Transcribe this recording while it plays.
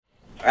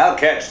I'll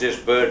catch this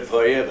bird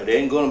for you, but it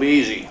ain't gonna be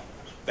easy.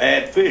 It's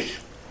bad fish.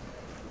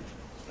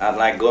 Not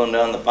like going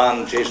down the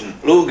pond chasing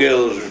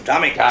bluegills or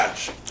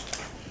tommycats.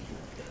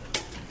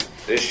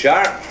 This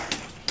shark,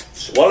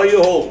 swallow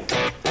you whole.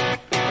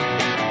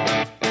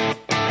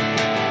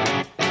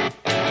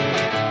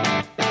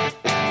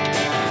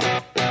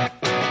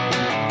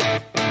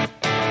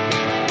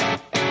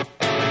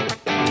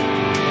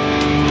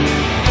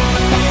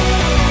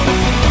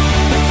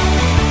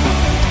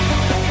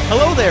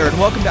 Hello there, and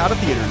welcome to Out of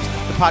Theaters,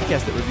 the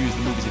podcast that reviews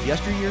the movies of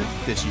yesteryear,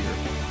 this year.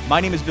 My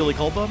name is Billy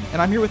Culpa,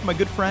 and I'm here with my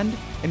good friend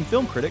and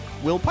film critic,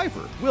 Will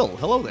Pfeiffer. Will,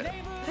 hello there.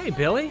 Hey,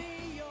 Billy.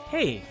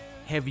 Hey,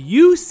 have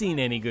you seen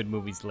any good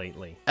movies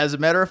lately? As a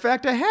matter of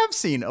fact, I have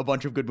seen a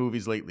bunch of good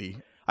movies lately.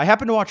 I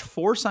happened to watch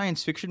 4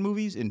 science fiction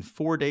movies in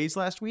 4 days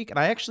last week, and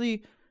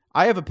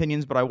I have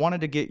opinions, but I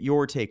wanted to get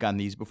your take on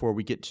these before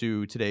we get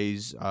to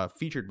today's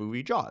featured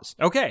movie, Jaws.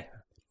 Okay.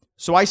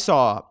 So I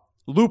saw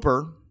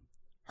Looper,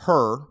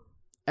 Her,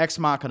 Ex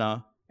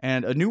Machina,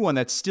 and a new one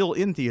that's still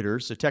in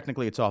theaters, so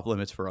technically it's off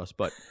limits for us,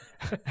 but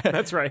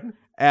That's right.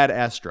 Ad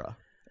Astra.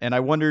 And I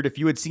wondered if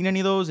you had seen any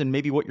of those and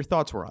maybe what your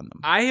thoughts were on them.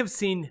 I have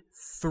seen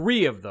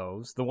 3 of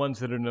those, the ones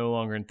that are no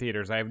longer in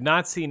theaters. I have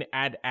not seen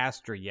Ad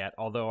Astra yet,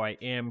 although I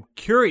am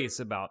curious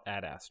about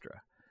Ad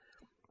Astra.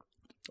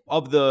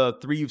 Of the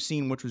 3 you've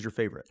seen, which was your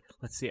favorite?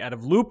 Let's see. Out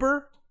of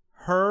Looper,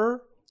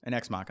 Her, And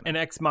Ex Machina. and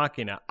Ex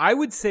Machina, I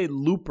would say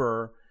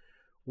Looper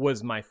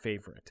was my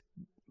favorite.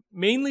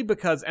 Mainly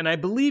because, and I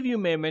believe you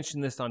may have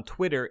mentioned this on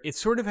Twitter, it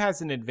sort of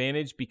has an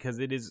advantage because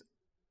it is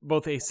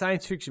both a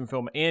science fiction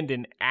film and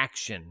an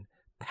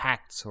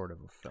action-packed sort of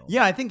a film.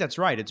 Yeah, I think that's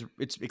right.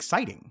 It's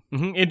exciting.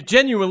 Mm-hmm. It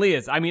genuinely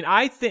is. I mean,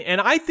 I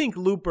think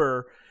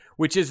Looper,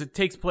 which is it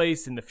takes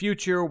place in the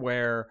future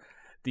where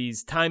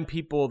these time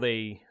people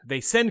they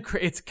send.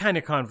 It's kind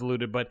of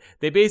convoluted, but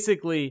they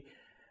basically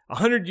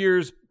 100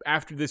 years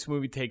after this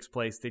movie takes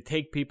place, they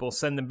take people,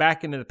 send them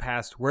back into the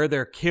past where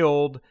they're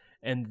killed.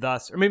 And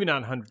thus, or maybe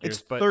not 100 years,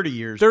 It's but 30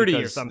 years. 30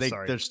 years, I'm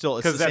sorry. They're still,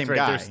 it's the that's same right,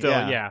 guy. They're still,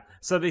 yeah.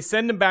 So they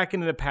send him back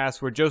into the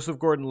past where Joseph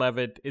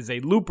Gordon-Levitt is a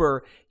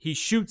looper. He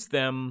shoots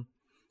them.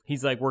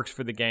 He's like, works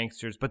for the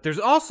gangsters. But there's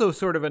also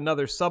sort of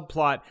another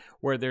subplot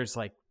where there's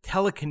like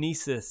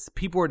telekinesis.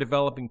 People are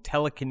developing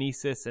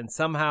telekinesis, and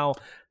somehow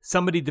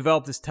somebody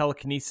developed this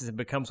telekinesis and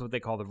becomes what they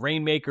call the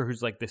Rainmaker,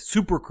 who's like the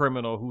super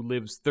criminal who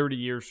lives 30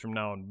 years from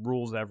now and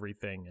rules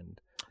everything.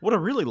 And what I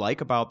really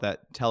like about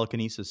that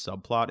telekinesis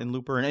subplot in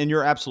Looper, and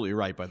you're absolutely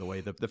right, by the way,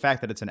 the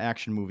fact that it's an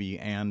action movie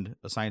and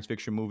a science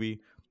fiction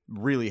movie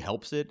really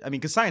helps it. I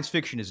mean, because science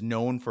fiction is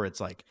known for its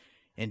like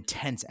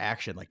intense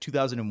action. Like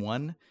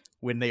 2001,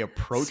 when they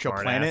approach a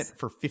planet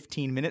for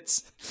 15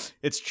 minutes,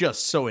 it's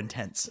just so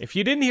intense. If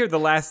you didn't hear the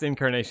last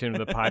incarnation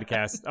of the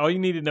podcast, all you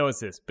need to know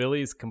is this.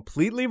 Billy is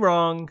completely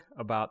wrong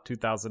about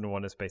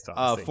 2001: A Space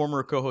Odyssey.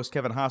 Former co-host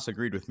Kevin Haas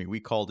agreed with me. We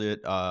called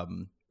it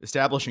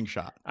Establishing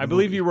Shot. I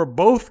believe you were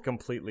both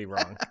completely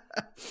wrong.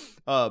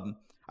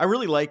 I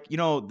really like,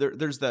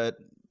 there's that,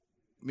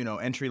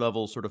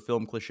 entry-level sort of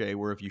film cliche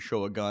where if you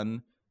show a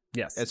gun,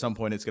 yes, at some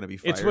point it's going to be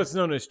fired. It's what's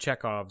known as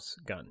Chekhov's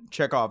gun.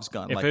 Chekhov's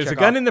gun. If there's a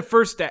gun in the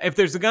first act, if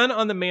there's a gun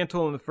on the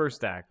mantle in the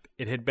first act,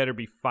 it had better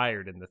be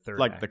fired in the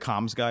third act. Like the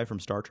comms guy from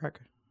Star Trek?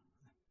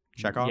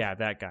 Chekhov? Yeah,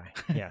 that guy.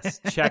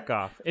 Yes,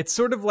 Chekhov. It's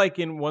sort of like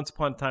in Once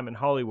Upon a Time in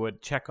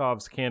Hollywood,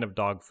 Chekhov's can of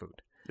dog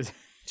food. It's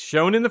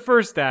shown in the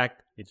first act.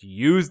 It's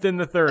used in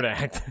the third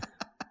act.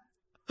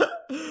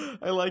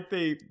 I like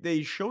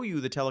they show you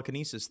the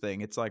telekinesis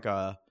thing. It's like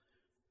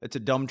it's a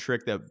dumb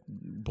trick that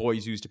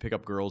boys use to pick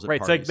up girls at right,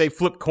 parties. it's like they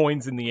flip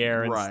coins in the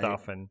air and Right.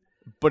 stuff.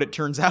 But it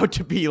turns out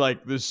to be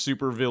like the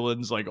super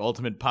villain's like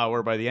ultimate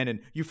power by the end, and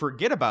you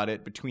forget about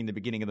it between the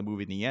beginning of the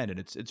movie and the end, and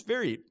it's a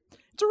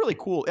really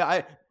cool.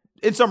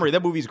 In summary,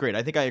 that movie's great.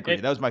 I think I agree.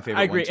 That was my favorite.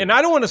 I agree, one too. and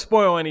I don't want to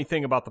spoil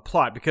anything about the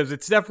plot because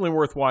it's definitely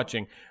worth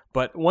watching.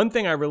 But one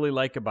thing I really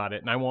like about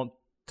it, and I won't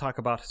talk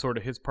about sort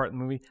of his part in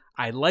the movie,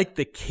 I like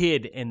the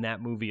kid in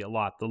that movie a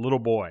lot, the little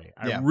boy.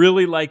 I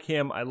really like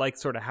him. I like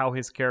sort of how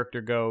his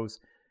character goes.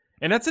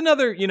 And that's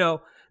another,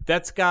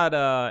 that's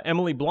got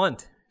Emily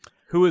Blunt,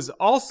 who is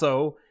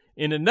also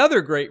in another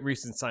great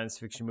recent science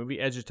fiction movie,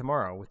 Edge of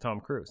Tomorrow, with Tom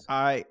Cruise.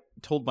 I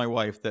told my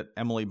wife that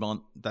Emily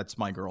Blunt, that's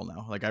my girl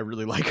now. Like, I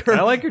really like her.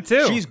 I like her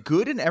too. She's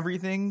good in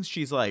everything.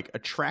 She's like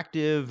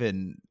attractive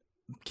and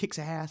kicks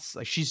ass.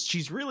 Like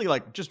she's really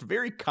like just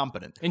very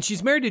competent. And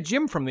she's married to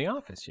Jim from The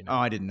Office, Oh,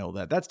 I didn't know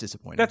that. That's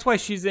disappointing. That's why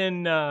she's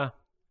in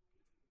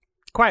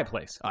Quiet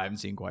Place. I haven't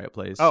seen Quiet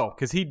Place. Oh,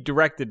 because he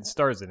directed and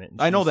stars in it.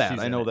 I know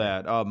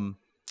that.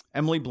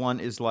 Emily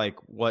Blunt is like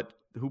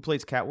who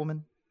plays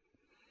Catwoman?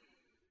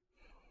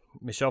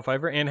 Michelle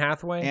Pfeiffer, Anne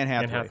Hathaway. Anne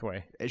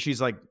Hathaway. She's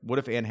like, what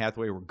if Anne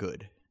Hathaway were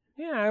good?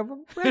 Yeah,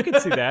 I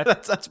could see that.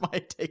 that's my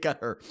take on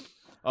her.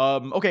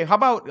 Okay, how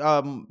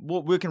about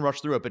we can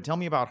rush through it, but tell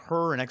me about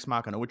Her and Ex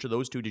Machina. Which of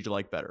those two did you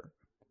like better?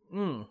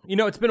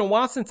 It's been a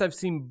while since I've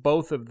seen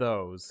both of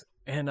those,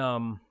 and I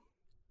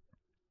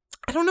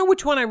don't know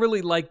which one I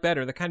really like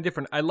better. They're kind of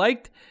different. I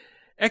liked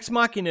Ex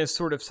Machina is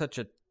sort of such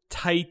a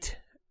tight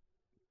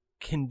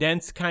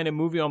condensed kind of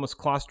movie, almost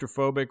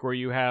claustrophobic, where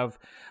you have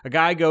a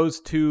guy goes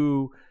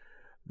to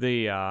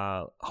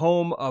the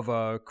home of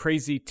a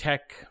crazy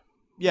tech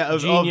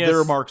of genius.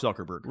 their Mark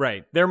Zuckerberg.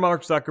 Right. They're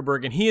Mark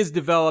Zuckerberg, and he has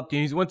developed,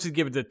 and he wants to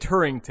give it the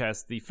Turing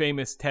test, the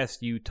famous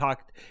test you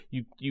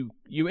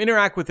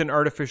interact with an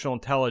artificial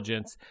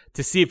intelligence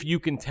to see if you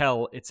can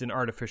tell it's an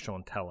artificial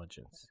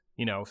intelligence.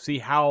 See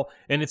how,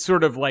 and it's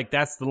sort of like,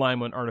 that's the line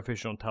when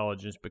artificial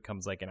intelligence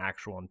becomes like an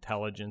actual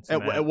intelligence.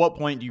 At what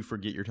point do you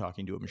forget you're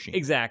talking to a machine?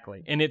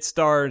 Exactly. And it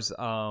stars,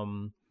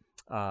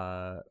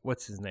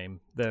 what's his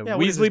name? The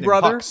Weasley name?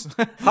 brother?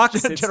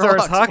 Hux. It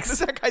stars Hux. What is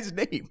that guy's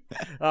name?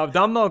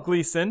 Domhnall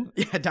Gleeson.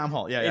 Yeah, Dom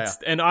Hall. Yeah.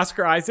 And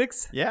Oscar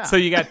Isaacs. Yeah. So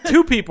you got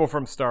two people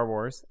from Star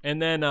Wars.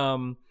 And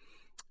then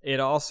it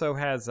also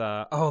has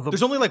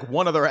there's only like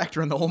one other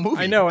actor in the whole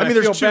movie. I know. I mean,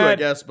 there's two, I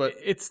guess, but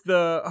it's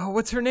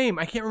what's her name?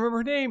 I can't remember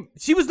her name.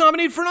 She was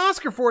nominated for an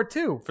Oscar for it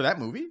too. For that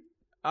movie?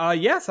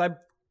 Yes,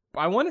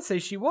 I want to say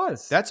she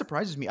was. That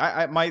surprises me.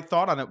 My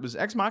thought on it was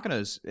Ex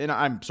Machina's, and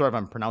I'm sorry if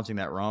I'm pronouncing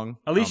that wrong.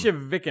 Alicia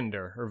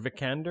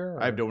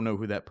Vikander. I don't know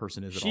who that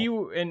person is at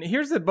all. And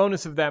here's the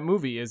bonus of that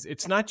movie is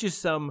it's not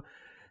just some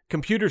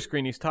computer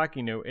screen he's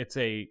talking to.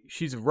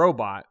 She's a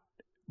robot,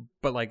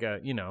 but like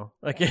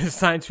like in a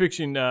science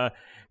fiction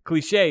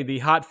cliche, the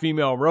hot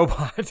female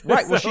robot.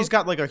 Right. Well, she's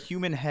got like a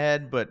human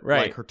head, but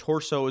like her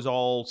torso is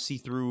all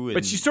see-through.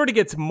 But she sort of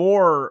gets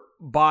more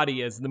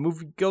body as the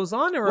movie goes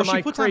on, or am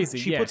I crazy?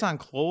 She puts on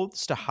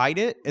clothes to hide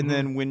it, and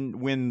then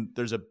when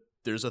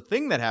there's a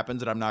thing that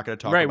happens that I'm not going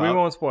to talk about. Right, we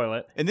won't spoil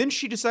it. And then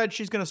she decides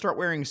she's going to start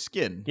wearing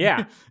skin.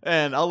 Yeah.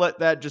 And I'll let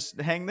that just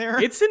hang there.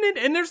 It's in it,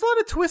 and there's a lot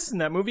of twists in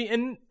that movie,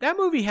 and that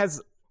movie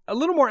has a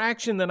little more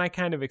action than I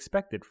kind of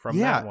expected from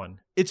that one.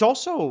 It's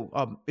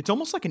also it's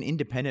almost like an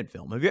independent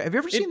film. Have you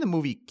ever seen the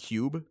movie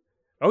Cube?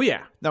 Oh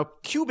yeah. Now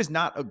Cube is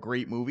not a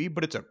great movie,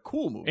 but it's a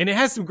cool movie, and it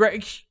has some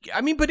great.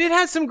 But it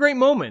has some great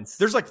moments.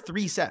 There's like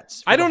 3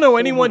 sets. I don't know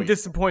anyone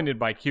disappointed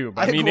by Cube.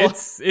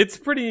 It's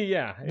pretty.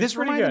 Yeah. This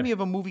reminded me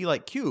of a movie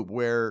like Cube,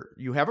 where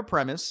you have a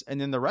premise,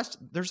 and then the rest.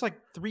 There's like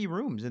 3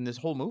 rooms in this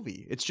whole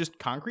movie. It's just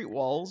concrete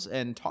walls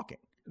and talking.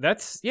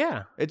 It's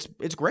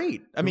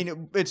great. I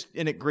mean,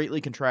 it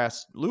greatly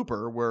contrasts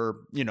Looper, where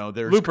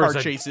there's Looper's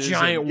car chases, a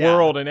giant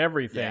world and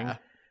everything. Yeah.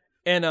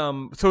 And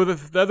so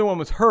the other one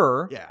was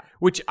Her,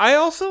 which I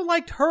also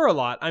liked Her a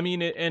lot. I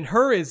mean, and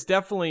Her is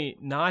definitely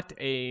not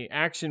a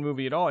action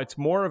movie at all. It's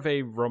more of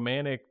a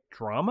romantic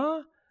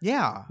drama.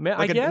 Yeah,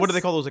 I guess. What do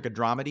they call those? Like a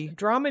dramedy?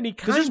 Dramedy, kind of.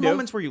 Because there's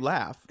moments where you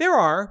laugh. There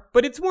are,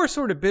 but it's more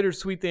sort of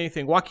bittersweet than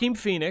anything. Joaquin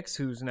Phoenix,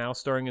 who's now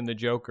starring in The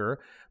Joker,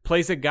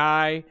 plays a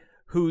guy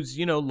who's,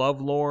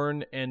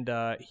 lovelorn, and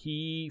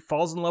he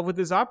falls in love with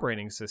his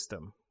operating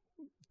system,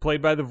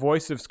 played by the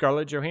voice of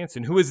Scarlett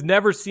Johansson, who is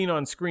never seen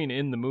on screen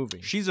in the movie.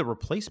 She's a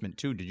replacement,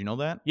 too. Did you know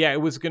that? Yeah, it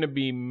was going to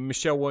be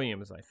Michelle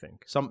Williams, I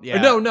think.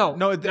 No,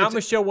 not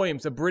Michelle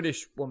Williams, a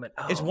British woman.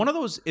 Oh. It's one of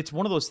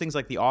those things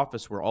like The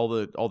Office, where all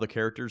the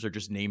characters are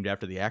just named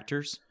after the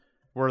actors,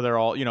 where they're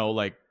all,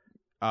 like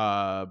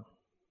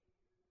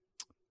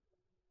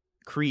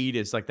Creed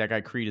is like, that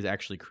guy Creed is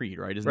actually Creed,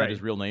 right? Isn't that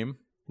his real name?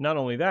 Not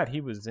only that,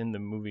 he was in the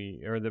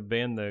movie or the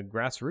band The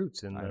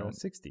Grassroots in the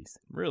 60s.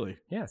 Really?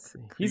 Yes.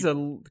 He's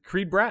a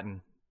Creed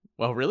Bratton.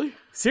 Well, really?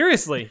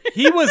 Seriously.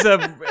 He was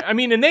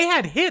and they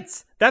had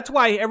hits. That's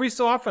why every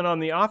so often on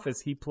The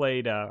Office, he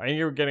played, I know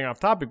you're getting off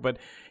topic, but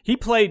he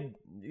plays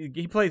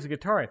the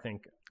guitar, I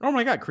think. Oh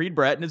my God. Creed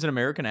Bratton is an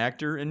American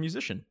actor and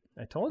musician.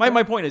 I told you.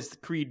 My point is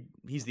Creed,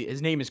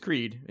 his name is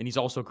Creed, and he's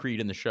also Creed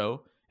in the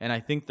show. And I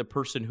think the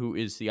person who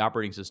is the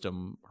operating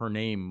system, her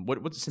name,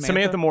 what's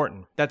Samantha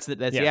Morton. That's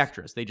the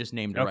actress. They just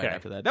named her right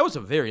after that. That was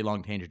a very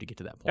long tangent to get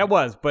to that point. That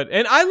was,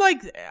 and I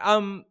liked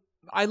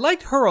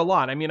Her a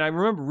lot. I mean, I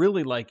remember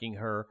really liking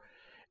Her,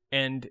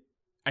 and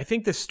I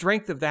think the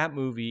strength of that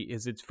movie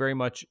is it's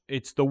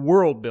the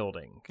world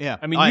building. Yeah,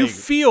 I mean, you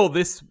feel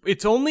this.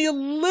 It's only a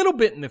little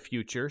bit in the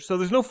future, so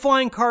there's no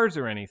flying cars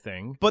or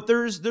anything. But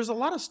there's a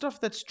lot of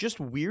stuff that's just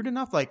weird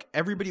enough. Like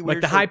everybody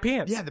wears the high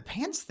pants. Yeah, the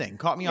pants thing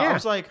caught me off. I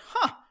was like,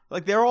 huh.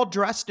 Like they're all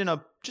dressed in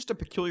just a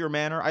peculiar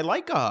manner. I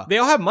like they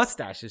all have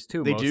mustaches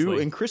too. They mostly. do,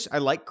 and I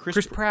like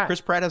Chris Pratt. Chris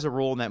Pratt has a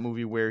role in that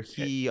movie where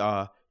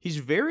he's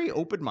very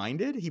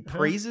open-minded. He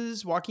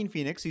praises Joaquin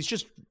Phoenix. He's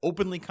just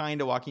openly kind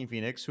to Joaquin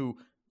Phoenix, who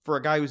for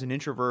a guy who's an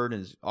introvert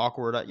and is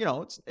awkward,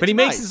 it's but he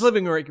nice. makes his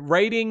living writing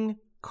greeting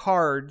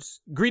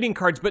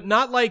cards, but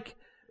not like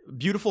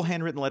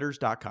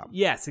beautifulhandwrittenletters.com.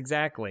 Yes,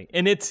 exactly.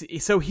 And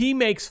so he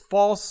makes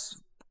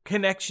false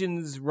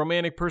connections,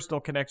 romantic personal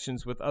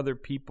connections with other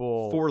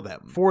people for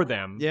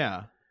them.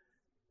 Yeah.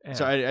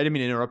 So I didn't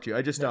mean to interrupt you.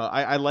 I just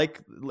I like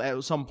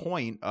at some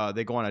point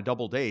they go on a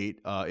double date.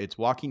 It's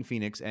Joaquin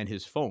Phoenix and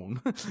his phone,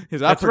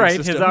 his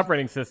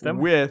operating system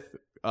with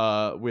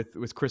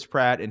Chris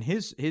Pratt and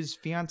his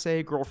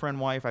fiance, girlfriend,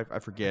 wife. I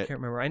forget. I can't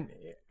remember.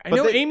 I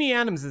know Amy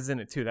Adams is in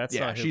it too.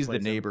 She's the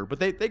neighbor. But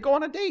they go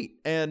on a date,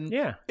 and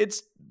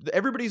it's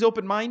everybody's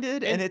open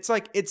minded, and it's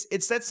like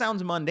it's that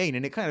sounds mundane,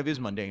 and it kind of is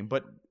mundane,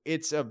 but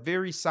it's a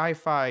very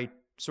sci-fi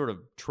sort of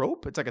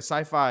trope. It's like a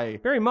sci-fi.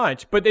 Very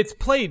much, but it's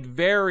played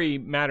very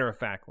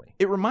matter-of-factly.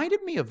 It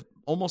reminded me of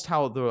almost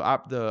how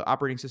the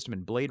operating system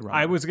in Blade Runner.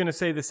 I was going to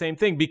say the same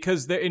thing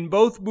because in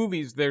both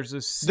movies there's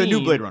a scene. The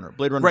new Blade Runner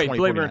 2049.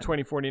 Blade Runner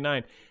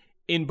 2049.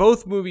 In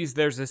both movies,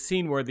 there's a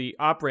scene where the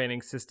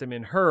operating system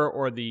in her,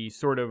 or the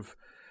sort of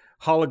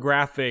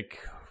holographic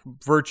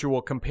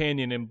virtual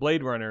companion in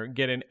Blade Runner,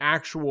 get an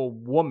actual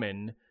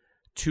woman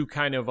to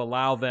kind of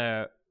allow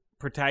the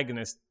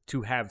protagonist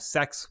to have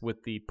sex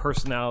with the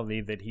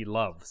personality that he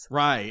loves.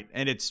 Right,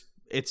 and it's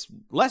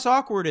less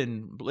awkward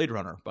in Blade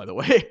Runner, by the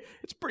way.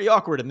 It's pretty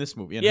awkward in this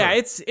movie. Yeah,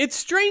 it's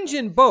strange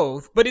in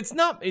both, but it's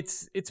not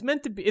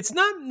meant to be. It's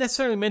not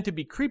necessarily meant to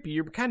be creepy.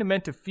 You're kind of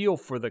meant to feel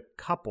for the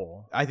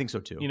couple. I think so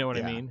too. You know what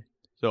I mean?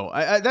 So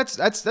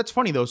that's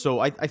funny though. So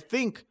I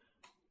think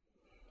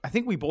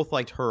we both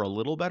liked her a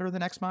little better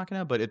than Ex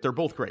Machina, but they're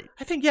both great.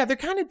 I think they're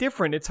kind of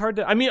different. It's hard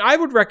to. I mean, I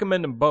would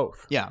recommend them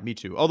both. Yeah, me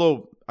too.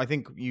 Although I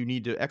think you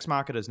need to. Ex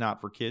Machina is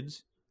not for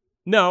kids.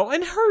 No,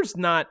 and hers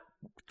not.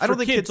 I don't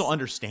think kids will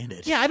understand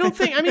it. Yeah, I don't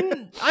think. I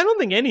mean, I don't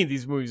think any of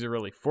these movies are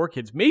really for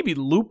kids. Maybe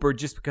Looper,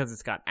 just because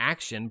it's got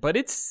action, but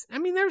it's. I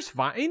mean, there's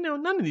fine. You know,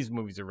 none of these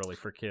movies are really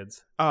for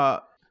kids.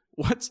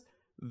 What's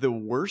the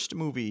worst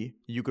movie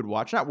you could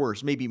watch? Not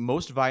worst, maybe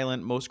most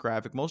violent, most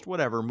graphic, most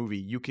whatever movie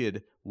you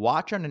could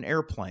watch on an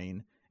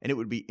airplane, and it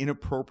would be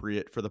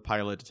inappropriate for the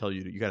pilot to tell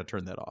you you got to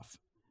turn that off.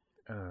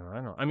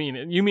 I don't. I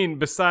mean, you mean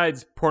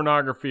besides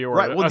pornography or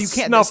right? Well, a you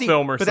can't snuff see,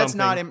 film or but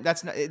something?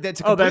 That's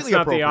completely oh, that's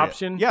not appropriate. the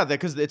option. Yeah,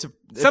 because it's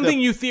something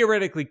you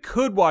theoretically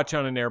could watch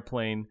on an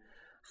airplane.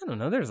 I don't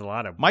know. There's a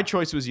lot of. My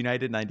choice was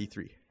United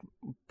 93.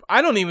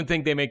 I don't even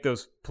think they make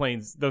those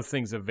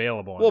things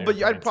available. Well,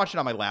 but I'd watch it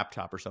on my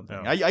laptop or something.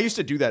 Oh. I used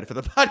to do that for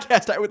the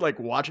podcast. I would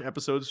watch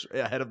episodes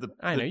ahead of the.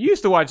 I know you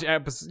used to watch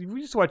episodes. You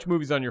used to watch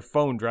movies on your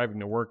phone driving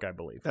to work. I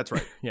believe that's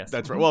right. Yes,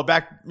 that's right. Well,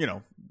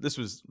 this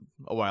was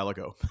a while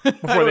ago.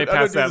 Before they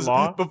passed that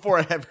law. Before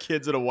I have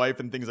kids and a wife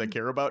and things I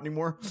care about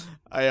anymore.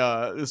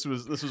 This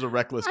was a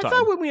reckless time. I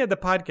thought when we had the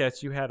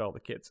podcast, you had all the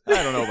kids.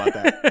 I don't know about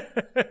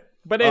that.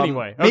 But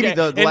anyway, maybe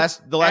okay. the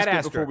last bit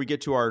Astra. before we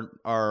get to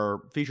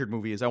our featured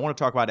movie is I want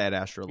to talk about Ad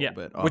Astra a little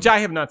bit, which I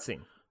have not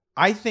seen.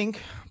 I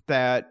think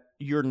that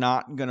you're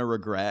not gonna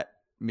regret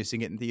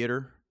missing it in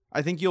theater.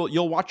 I think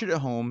you'll watch it at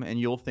home and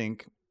you'll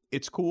think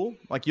it's cool.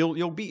 Like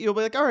you'll be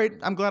like, all right,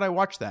 I'm glad I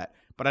watched that.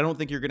 But I don't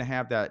think you're gonna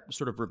have that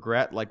sort of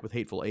regret like with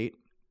Hateful Eight.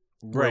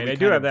 Right, I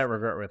do have that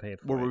regret with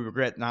Hateful Eight. Where we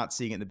regret not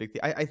seeing it in the big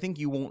theater. I think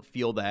you won't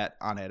feel that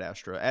on Ad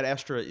Astra. Ad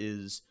Astra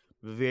is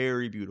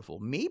very beautiful,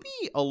 maybe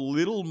a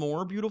little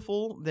more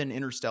beautiful than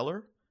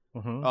Interstellar.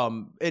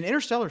 Mm-hmm. And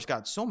Interstellar's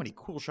got so many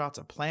cool shots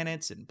of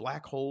planets and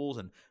black holes,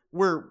 and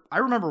where I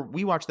remember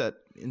we watched that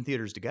in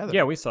theaters together.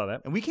 Yeah, we saw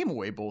that, and we came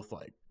away both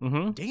like,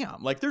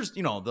 damn, like there's the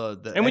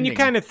and ending, when you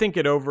kind of think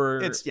it over,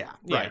 it's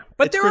right.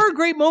 But there are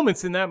great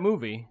moments in that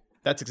movie.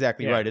 That's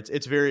exactly right.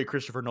 It's very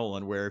Christopher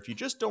Nolan, where if you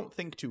just don't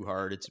think too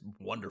hard, it's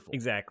wonderful.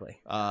 Exactly.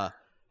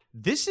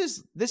 This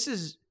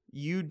is.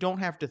 You don't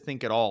have to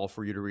think at all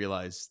for you to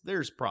realize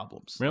there's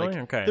problems. Really?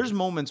 Okay. There's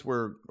moments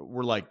where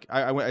we're like,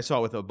 I saw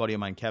it with a buddy of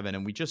mine, Kevin,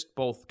 and we just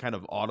both kind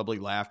of audibly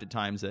laughed at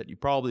times that you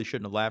probably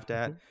shouldn't have laughed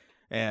at.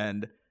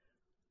 And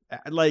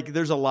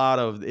there's a lot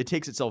of, it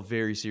takes itself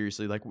very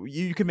seriously. Like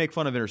you can make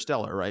fun of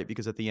Interstellar, right?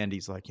 Because at the end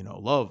he's like,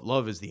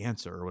 love is the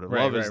answer or whatever.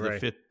 Love is the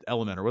fifth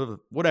element or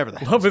whatever the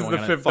hell. Love is the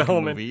fifth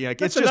element. Like,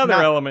 that's it's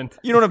another element.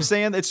 You know what I'm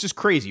saying? It's just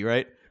crazy,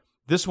 right?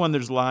 This one,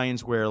 there's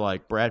lines where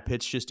like Brad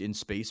Pitt's just in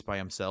space by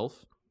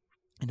himself.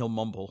 And he'll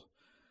mumble,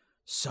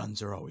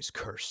 "Sons are always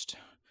cursed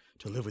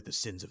to live with the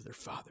sins of their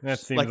fathers." That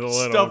seems like a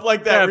little stuff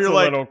like that. That's You're a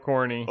like, little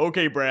corny.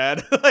 Okay,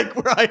 Brad. Like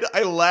where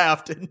I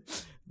laughed, and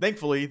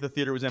thankfully the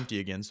theater was empty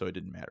again, so it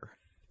didn't matter.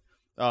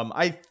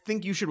 I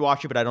think you should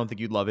watch it, but I don't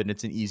think you'd love it. And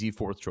it's an easy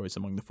fourth choice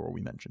among the four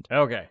we mentioned.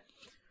 Okay.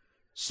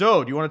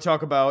 So, do you want to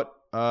talk about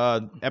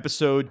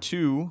episode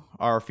 2,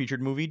 our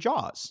featured movie,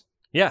 Jaws?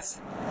 Yes.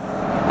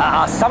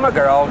 A summer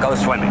girl goes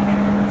swimming.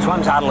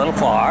 Swims out a little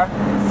far.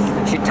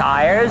 She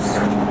tires.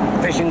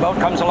 Fishing boat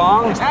comes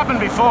along. It's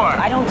happened before.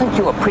 I don't think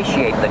you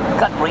appreciate the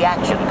gut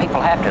reaction people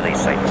have to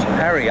these things.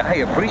 Harry, I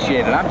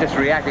appreciate it. I'm just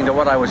reacting to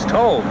what I was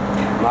told.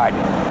 Martin,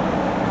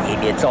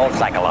 it's all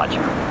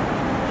psychological.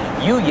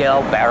 You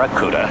yell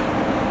barracuda.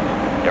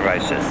 Everybody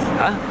says,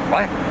 huh?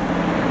 What?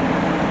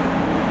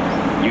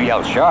 You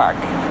yell shark.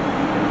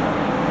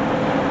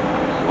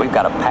 We've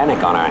got a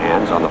panic on our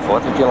hands on the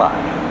 4th of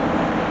July.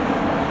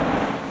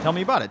 Tell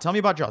me about it. Tell me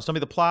about Jaws. Tell me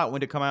the plot, when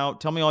did it come out.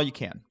 Tell me all you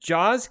can.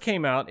 Jaws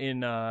came out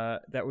in,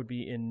 that would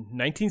be in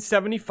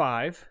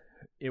 1975.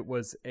 It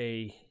was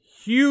a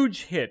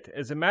huge hit.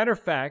 As a matter of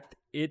fact,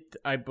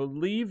 I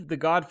believe The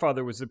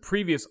Godfather was the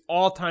previous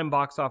all-time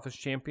box office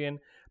champion,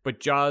 but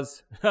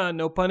Jaws,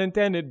 no pun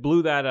intended,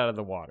 blew that out of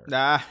the water.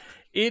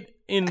 It,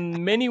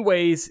 in many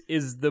ways,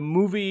 is the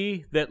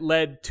movie that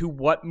led to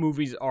what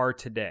movies are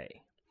today.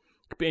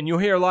 And you'll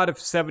hear a lot of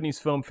 70s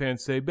film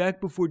fans say,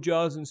 back before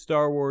Jaws and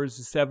Star Wars,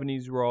 the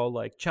 70s were all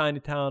like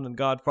Chinatown and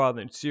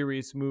Godfather and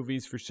serious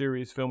movies for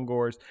serious film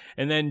goers.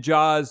 And then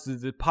Jaws,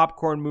 the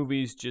popcorn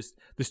movies,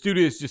 the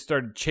studios just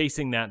started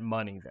chasing that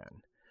money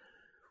then.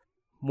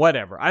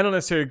 whatever. I don't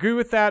necessarily agree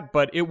with that,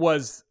 but it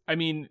was, I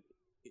mean,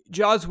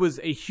 Jaws was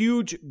a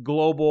huge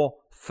global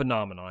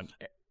phenomenon.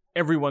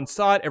 Everyone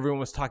saw it. Everyone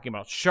was talking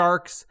about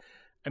sharks.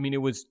 I mean,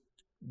 it was,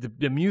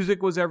 the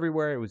music was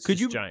everywhere. It was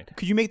giant.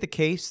 Could you make the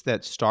case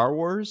that Star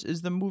Wars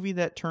is the movie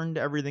that turned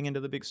everything into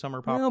the big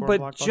summer popcorn but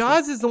blockbuster?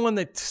 Jaws is the one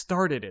that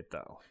started it,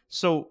 though.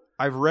 So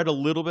I've read a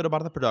little bit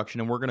about the production,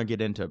 and we're going to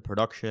get into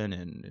production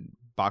and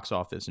box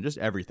office and just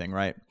everything,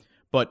 right?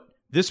 But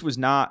this was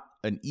not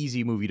an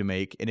easy movie to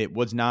make, and it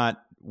was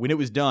not, when it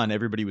was done,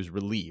 everybody was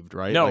relieved,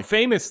 right? No,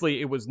 famously,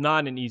 it was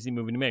not an easy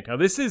movie to make. Now,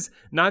 this is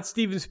not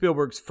Steven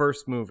Spielberg's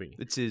first movie.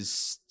 It's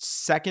his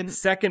second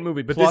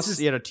movie, but plus this is,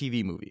 he had a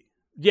TV movie.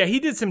 Yeah, he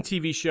did some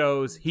TV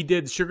shows. He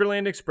did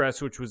Sugarland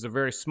Express, which was a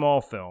very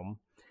small film.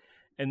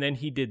 And then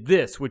he did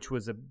this, which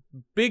was a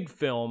big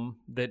film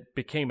that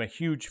became a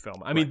huge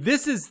film. I mean,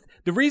 this is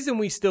the reason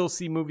we still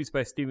see movies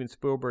by Steven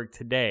Spielberg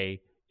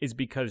today is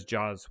because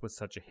Jaws was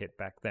such a hit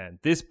back then.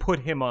 This put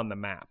him on the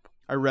map.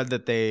 I read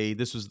that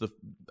this was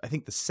I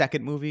think the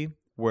second movie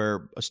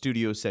where a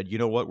studio said, you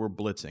know what, we're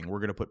blitzing. We're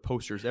going to put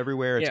posters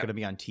everywhere. It's going to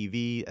be on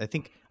TV. I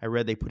think I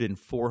read they put it in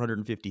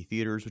 450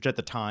 theaters, which at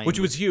the time... Which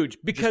was huge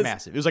because...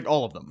 massive. It was like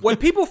all of them. What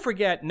people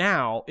forget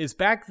now is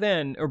back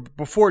then, or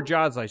before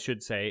Jaws, I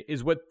should say,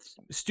 is what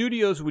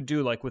studios would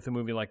do, like with a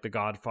movie like The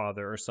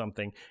Godfather or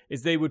something,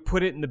 is they would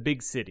put it in the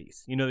big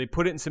cities. You know, they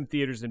put it in some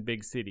theaters in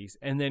big cities,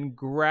 and then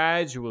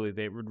gradually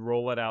they would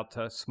roll it out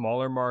to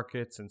smaller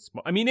markets and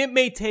small... I mean, it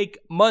may take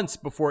months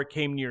before it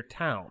came near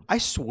town. I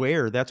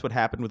swear that's what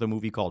happened with a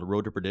movie called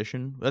Road to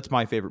Perdition. That's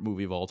my favorite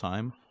movie of all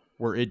time,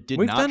 where it did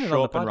not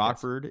show up in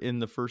Rockford in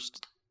the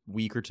first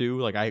week or two.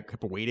 Like, I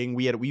kept waiting.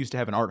 We used to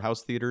have an art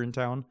house theater in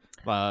town,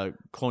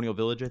 Colonial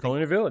Village, I think.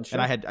 Colonial Village, sure.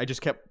 And I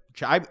just kept...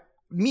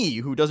 me,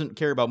 who doesn't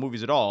care about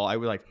movies at all, I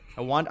was like,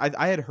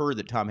 I had heard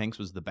that Tom Hanks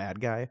was the bad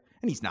guy,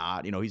 and he's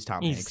not. You know, he's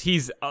Tom Hanks.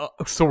 He's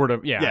sort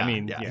of, yeah. I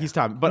mean, he's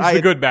Tom. But he's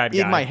the good bad guy.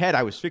 In my head,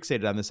 I was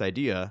fixated on this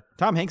idea.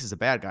 Tom Hanks is a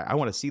bad guy. I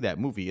want to see that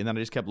movie, and then I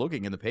just kept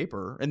looking in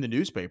the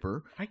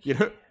newspaper. You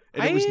know,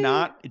 and it was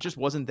not. It just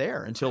wasn't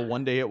there until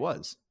one day it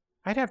was.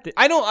 I'd have to.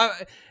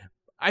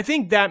 I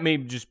think that may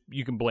just,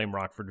 you can blame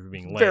Rockford for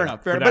being lame. Fair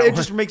enough. But it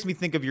just makes me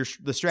think of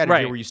the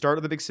strategy where you start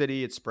at the big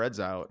city, it spreads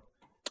out.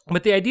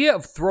 But the idea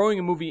of throwing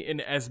a movie in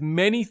as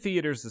many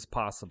theaters as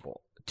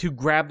possible to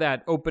grab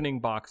that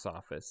opening box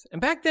office. And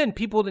back then,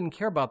 people didn't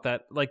care about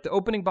that. Like, the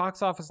opening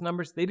box office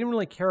numbers, they didn't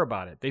really care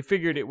about it. They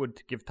figured it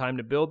would give time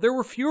to build. There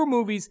were fewer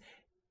movies,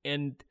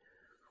 and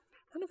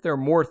I don't know if there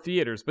were more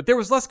theaters, but there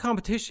was less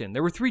competition.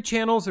 There were 3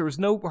 channels. There was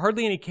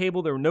hardly any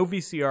cable. There were no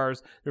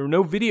VCRs. There were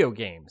no video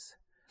games.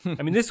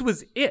 I mean, this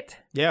was it.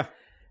 Yeah.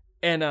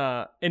 And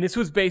this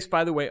was based,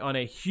 by the way, on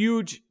a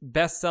huge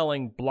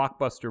best-selling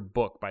blockbuster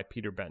book by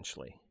Peter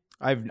Benchley.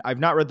 I've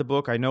not read the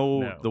book. I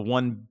know the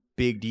one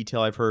big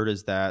detail I've heard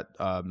is that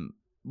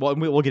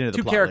we'll get into the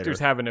 2 plot characters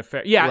later. have an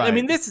affair. Yeah, right. I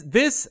mean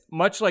this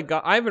much like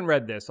I haven't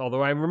read this,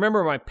 although I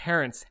remember my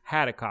parents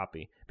had a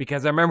copy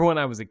because I remember when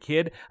I was a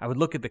kid, I would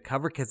look at the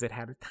cover because it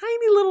had a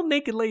tiny little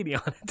naked lady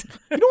on it.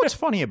 You know what's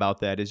funny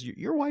about that is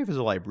your wife is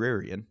a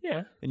librarian.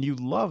 Yeah, and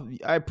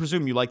I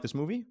presume you like this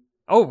movie.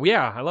 Oh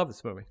yeah, I love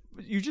this movie.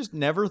 You just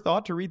never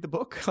thought to read the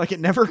book? Like, it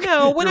never...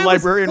 No, when your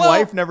librarian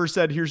wife never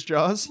said, here's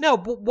Jaws? No,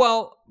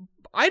 but,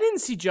 I didn't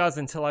see Jaws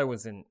until I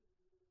was in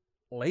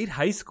late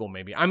high school,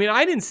 maybe. I mean,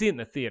 I didn't see it in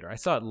the theater. I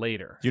saw it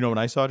later. Do you know when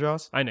I saw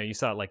Jaws? I know, you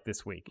saw it like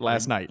this week.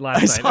 Last night.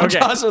 I saw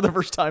Jaws for the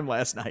first time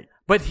last night.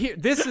 But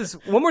this is...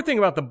 One more thing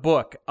about the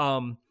book.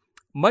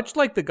 Much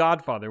like The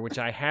Godfather, which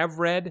I have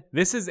read,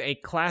 this is a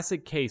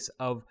classic case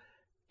of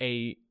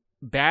a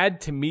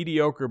bad to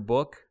mediocre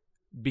book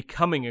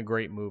becoming a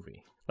great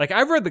movie. Like,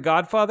 I've read The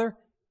Godfather.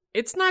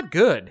 It's not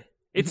good.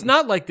 It's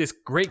not like this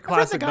great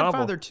classic novel.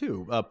 I've read The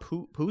Godfather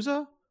too.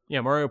 Puzo?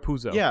 Yeah, Mario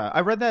Puzo. Yeah,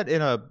 I read that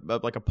in a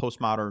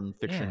postmodern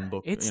fiction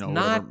book. It's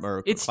not.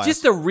 It's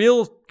just a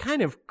real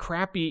kind of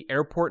crappy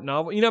airport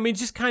novel. You know, I mean,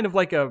 just kind of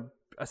like a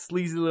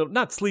sleazy little,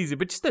 not sleazy,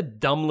 but just a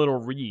dumb little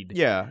read.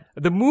 Yeah.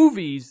 The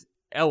movies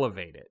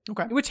elevate it.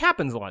 Okay. Which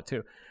happens a lot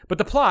too. But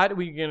the plot,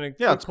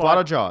 it's plot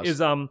of Jaws.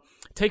 Is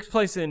takes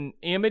place in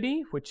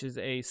Amity, which is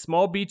a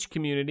small beach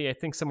community, I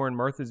think somewhere in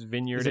Martha's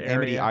Vineyard area.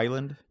 Amity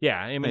Island?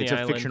 Yeah, Amity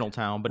Island. It's a fictional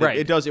town, but right.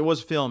 it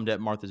was filmed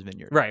at Martha's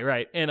Vineyard.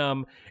 Right.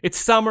 And it's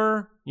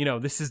summer. You know,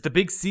 this is the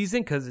big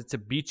season because it's a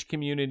beach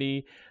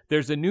community.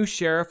 There's a new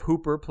sheriff,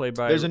 Hooper, played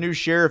by... There's a new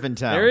sheriff in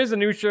town. There is a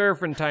new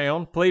sheriff in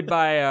town, played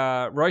by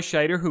Roy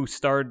Scheider, who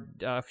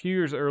starred a few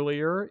years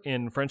earlier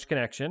in French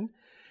Connection.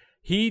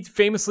 He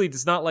famously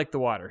does not like the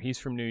water. He's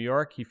from New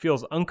York. He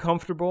feels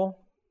uncomfortable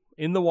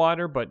in the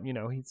water, but, you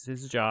know, it's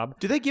his job.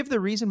 Do they give the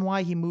reason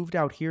why he moved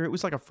out here? It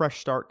was like a fresh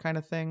start kind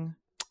of thing?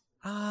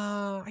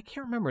 I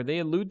can't remember. They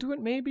allude to it,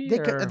 maybe?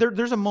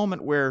 There's a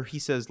moment where he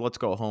says, let's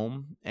go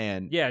home.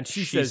 And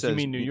she says, you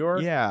mean New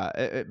York?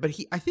 Yeah, but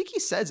I think he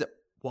says it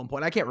one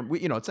point. I can't remember.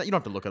 You know, it's not, you don't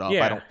have to look it up.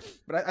 Yeah. I don't.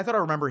 But I thought I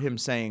remember him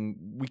saying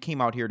we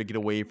came out here to get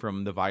away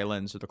from the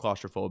violence or the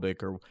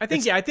claustrophobic. Or I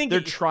think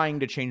they're trying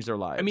to change their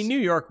lives. I mean, New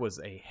York was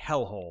a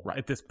hellhole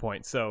at this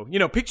point. So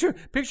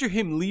picture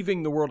him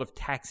leaving the world of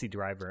Taxi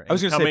Driver. I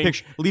was going to say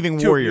picture leaving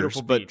to a Warriors,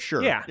 beautiful but beach.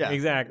 sure, Yeah,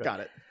 exactly.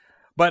 Got it.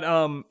 But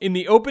in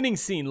the opening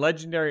scene,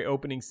 legendary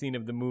opening scene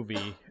of the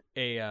movie,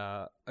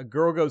 a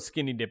girl goes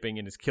skinny dipping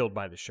and is killed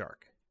by the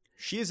shark.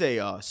 She is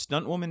a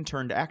stunt woman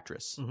turned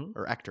actress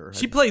or actor.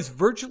 She plays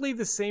virtually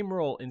the same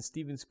role in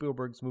Steven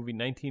Spielberg's movie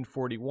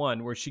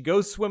 1941, where she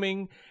goes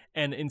swimming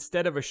and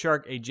instead of a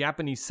shark, a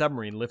Japanese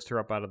submarine lifts her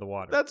up out of the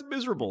water. That's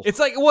miserable. It's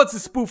like, it's a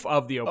spoof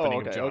of the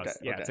opening of Jaws.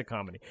 Okay. It's a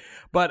comedy.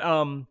 But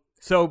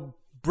so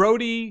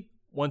Brody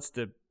wants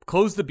to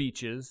close the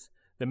beaches.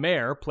 The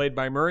mayor, played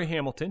by Murray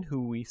Hamilton,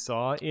 who we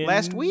saw in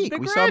last week. The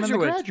we saw him in The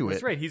Graduate.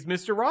 That's right. He's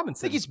Mr. I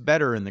Robinson. think he's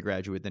better in The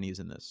Graduate than he is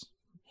in this.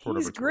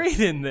 He's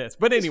great in this.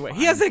 But anyway,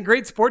 he has that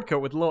great sport coat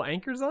with little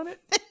anchors on it.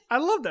 I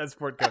love that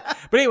sport coat.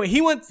 But anyway,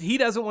 he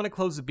doesn't want to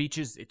close the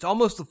beaches. It's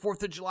almost the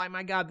 4th of July.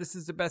 My God, this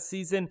is the best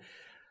season.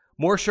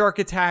 More shark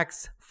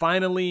attacks.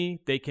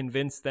 Finally, they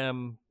convince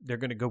them they're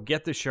going to go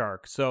get the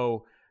shark.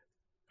 So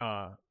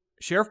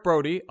Sheriff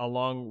Brody,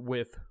 along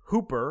with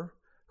Hooper,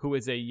 who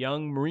is a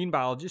young marine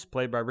biologist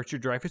played by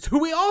Richard Dreyfuss, who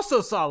we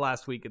also saw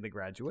last week in The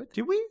Graduate.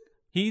 Did we?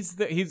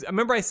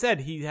 Remember I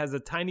said he has a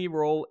tiny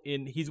role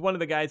he's one of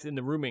the guys in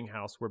the rooming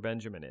house where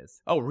Benjamin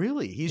is. Oh,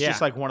 really? He's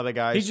just like one of the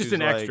guys. He's just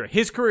an extra.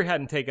 His career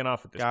hadn't taken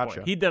off at this Gotcha.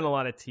 point. He'd done a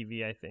lot of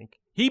TV, I think.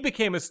 He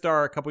became a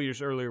star a couple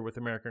years earlier with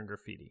American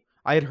Graffiti.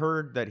 I had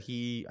heard that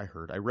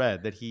I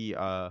read that he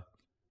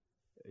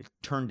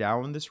turned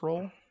down this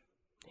role.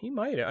 He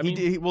might have.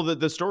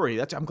 The story.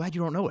 I'm glad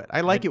you don't know it.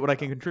 I like it when I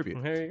can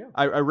contribute. There you go.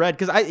 I read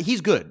because he's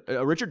good.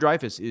 Richard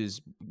Dreyfuss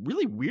is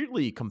really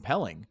weirdly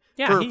compelling.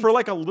 Yeah, for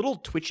like a little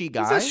twitchy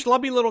guy. He's a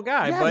schlubby little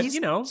guy, yeah,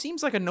 but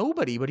seems like a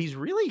nobody, but he's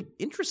really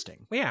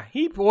interesting. Yeah,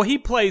 he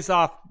plays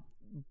off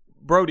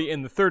Brody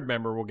in the third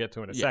member. We'll get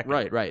to in a second.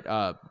 Right.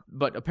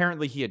 But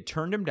apparently he had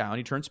turned him down.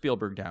 He turned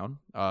Spielberg down,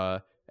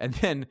 and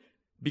then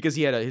because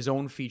he had his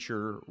own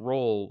feature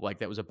role like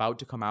that was about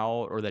to come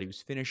out or that he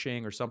was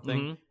finishing or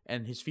something,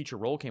 and his feature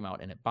role came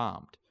out and it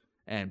bombed,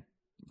 and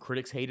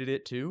critics hated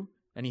it too.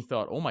 And he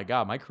thought, oh my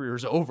God, my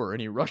career's over.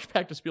 And he rushed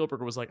back to Spielberg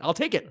and was like, I'll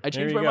take it. I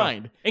changed my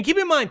mind. And keep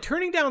in mind,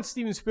 turning down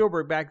Steven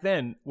Spielberg back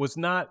then was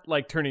not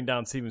like turning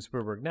down Steven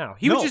Spielberg now.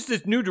 He was just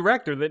this new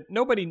director that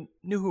nobody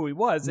knew who he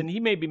was, and he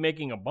may be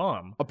making a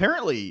bomb.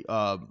 Apparently,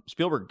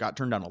 Spielberg got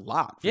turned down a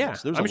lot for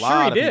this. There's I'm a sure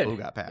lot he of did. people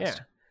who got passed. Yeah.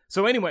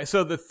 So anyway,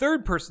 the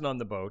third person on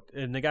the boat,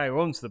 and the guy who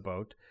owns the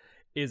boat,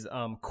 is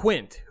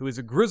Quint, who is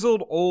a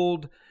grizzled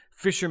old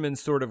fisherman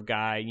sort of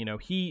guy.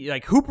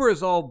 Hooper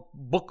is all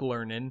book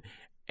learning,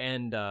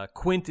 and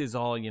Quint is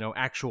all,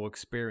 actual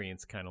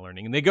experience kind of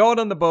learning. And they go out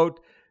on the boat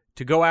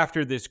to go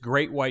after this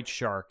great white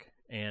shark,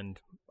 and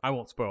I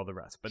won't spoil the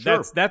rest. But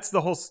sure. that's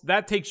the whole,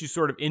 that takes you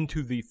sort of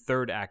into the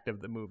third act of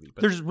the movie.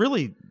 But there's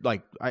really,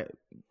 like,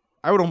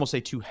 I would almost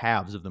say two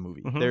halves of the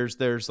movie.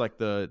 There's like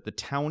the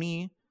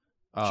towny.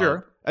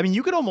 Sure. I mean,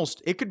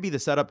 it could be the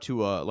setup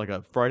to like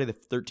a Friday the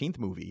 13th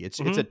movie.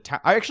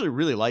 I actually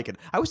really like it.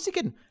 I was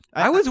thinking.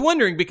 I was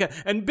wondering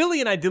and Billy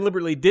and I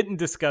deliberately didn't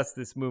discuss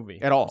this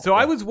movie at all. So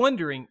I was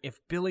wondering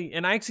if Billy,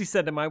 and I actually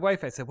said to my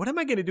wife, I said, what am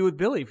I going to do with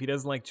Billy if he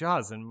doesn't like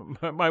Jaws? And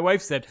my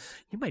wife said,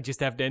 you might just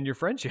have to end your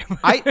friendship.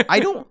 I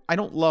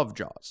don't love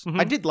Jaws.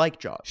 I did like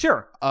Jaws.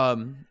 Sure.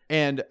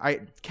 And I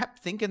kept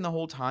thinking the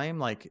whole time,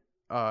 like,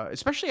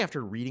 especially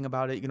after reading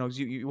about it,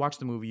 you watch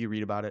the movie, you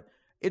read about it.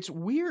 It's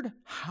weird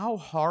how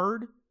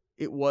hard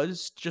it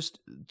was just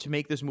to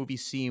make this movie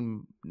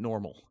seem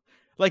normal.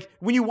 Like,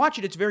 when you watch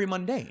it, it's very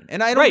mundane.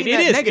 And I don't mean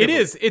that negatively.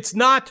 It is. It's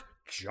not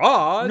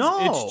Jaws.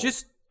 No. It's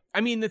just,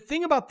 the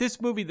thing about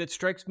this movie that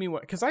strikes me,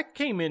 because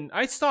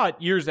I saw it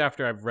years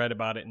after I've read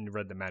about it and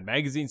read the Mad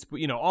magazines,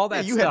 all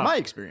that stuff. You had my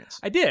experience.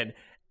 I did.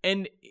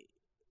 And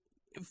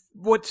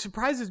what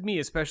surprises me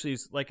especially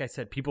is, like I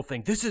said, people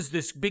think this is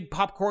this big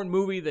popcorn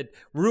movie that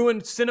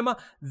ruined cinema.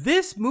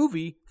 This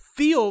movie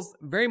feels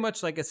very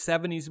much like a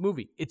 70s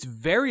movie. It's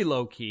very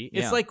low key.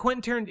 It's like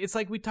it's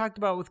like we talked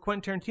about with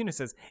Quentin Tarantino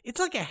says, it's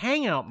like a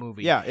hangout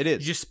movie. Yeah, it is.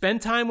 You just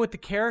spend time with the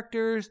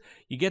characters,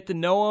 you get to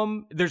know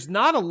them. There's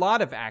not a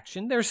lot of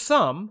action. There's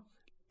some.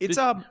 It's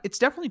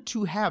definitely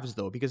two halves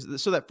though,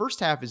 because so that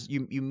first half is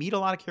you meet a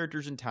lot of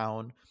characters in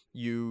town.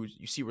 You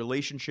see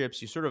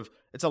relationships.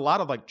 It's a lot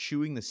of like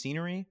chewing the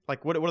scenery.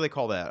 Like what do they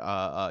call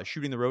that?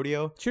 Shooting the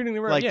rodeo. Shooting the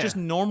rodeo. Like just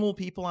normal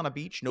people on a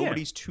beach.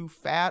 Nobody's too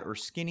fat or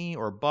skinny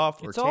or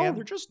buff or tan.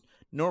 They're just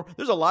normal.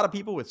 There's a lot of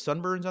people with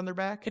sunburns on their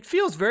back. It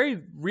feels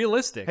very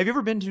realistic. Have you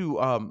ever been to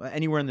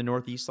anywhere in the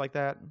Northeast like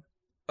that?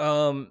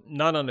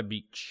 Not on a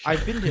beach.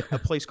 I've been to a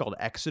place called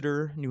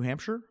Exeter, New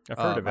Hampshire. I've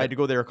heard of it. I had to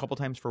go there a couple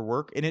times for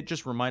work, and it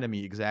just reminded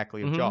me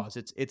exactly of Jaws.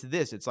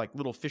 It's like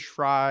little fish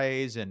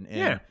fries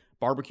and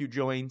barbecue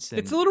joints. And,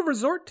 it's a little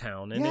resort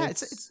town. And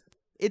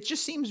it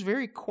just seems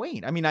very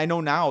quaint. I mean, I know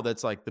now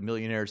that's like the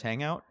millionaires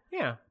hangout.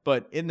 Yeah.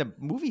 But in the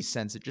movie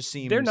sense, it just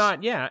seems... They're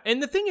not, yeah.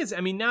 And the thing is,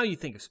 now you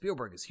think of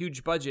Spielberg as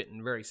huge budget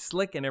and very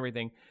slick and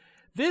everything.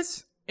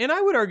 This and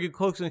I would argue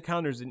Close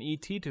Encounters and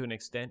E.T. to an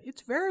extent,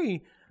 it's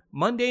very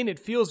mundane. It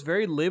feels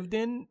very lived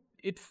in.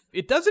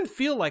 It doesn't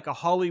feel like a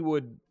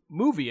Hollywood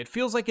movie. It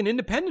feels like an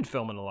independent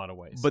film in a lot of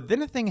ways. But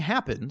then a thing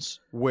happens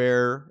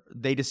where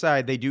they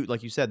decide they do,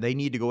 like you said, they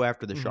need to go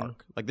after the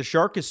shark. Like the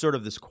shark is sort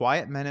of this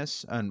quiet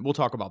menace, and we'll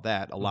talk about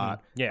that a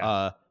lot.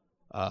 Yeah.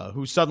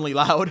 Who's suddenly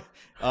loud.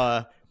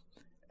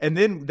 And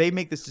then they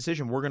make this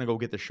decision, we're going to go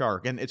get the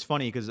shark. And it's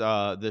funny because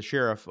the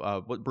sheriff,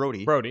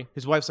 Brody,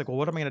 his wife's like, well,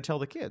 what am I going to tell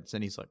the kids?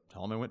 And he's like,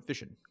 tell them I went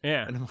fishing.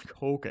 Yeah. And I'm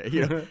like, okay.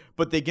 You know?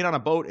 But they get on a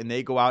boat and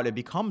they go out. It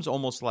becomes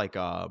almost like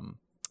Captain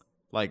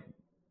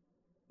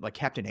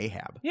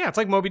Ahab. Yeah, it's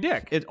like Moby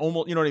Dick. It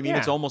almost, you know what I mean? Yeah.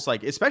 It's almost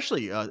like,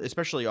 especially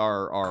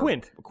our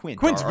Quint.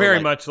 Quint's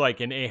very much like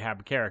an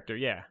Ahab character,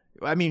 yeah.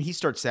 I mean, he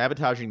starts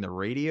sabotaging the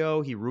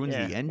radio. He ruins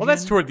the engine. Well,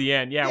 that's toward the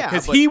end, yeah,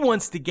 because he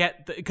wants to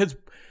get because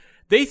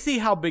they see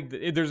how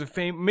big there's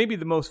maybe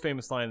the most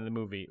famous line in the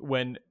movie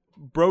when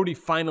Brody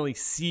finally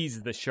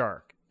sees the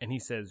shark and he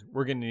says,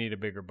 "We're going to need a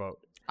bigger boat."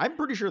 I'm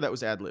pretty sure that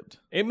was ad-libbed.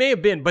 It may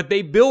have been, but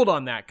they build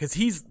on that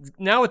because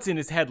now it's in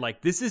his head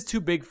like, this is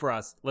too big for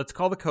us. Let's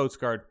call the Coast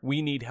Guard.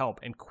 We need help.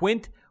 And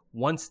Quint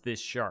wants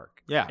this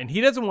shark. Yeah. And he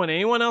doesn't want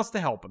anyone else to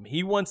help him.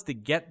 He wants to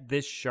get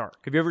this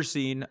shark. Have you ever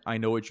seen I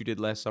Know What You Did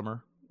Last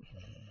Summer?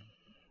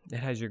 It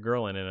has your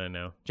girl in it, I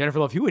know. Jennifer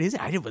Love Hewitt, is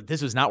it? I did, but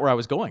this was not where I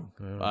was going.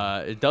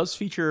 It does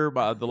feature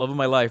the love of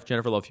my life,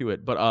 Jennifer Love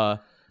Hewitt.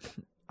 But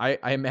I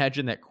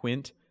imagine that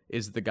Quint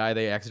is the guy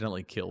they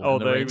accidentally killed. Oh,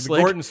 the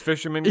Gordon's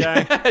fisherman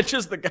guy? Yeah,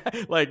 just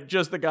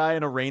the guy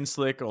in a rain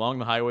slick along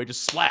the highway,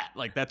 just splat.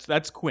 Like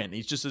that's Quint.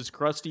 He's just this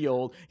crusty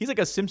old. He's like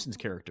a Simpsons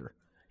character.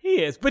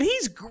 He is, but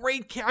he's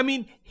great. I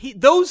mean,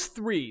 those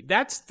three.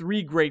 That's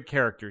three great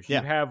characters.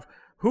 You have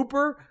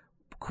Hooper,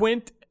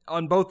 Quint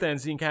on both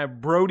ends. And you can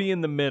have Brody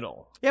in the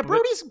middle. Yeah, I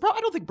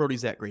don't think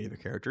Brody's that great of a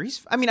character. I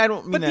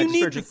don't mean but that. You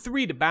need the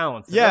three to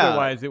balance it. Yeah.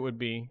 Otherwise, it would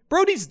be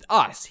Brody's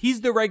us.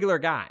 He's the regular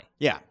guy.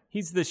 Yeah.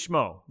 He's the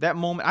schmo. That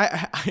moment,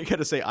 I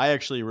gotta say, I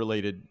actually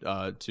related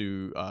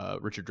to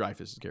Richard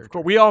Dreyfuss's character.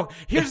 We all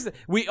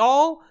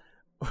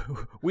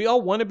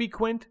want to be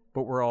Quint,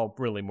 but we're all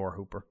really more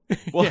Hooper.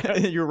 Well,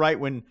 you're right.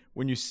 When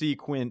you see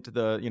Quint,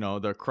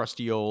 the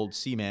crusty old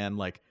seaman,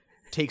 like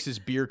takes his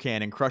beer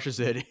can and crushes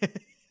it,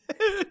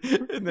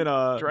 and then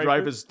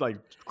Dreyfuss like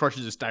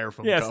crushes his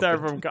styrofoam. Yeah, cup.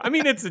 styrofoam cup. I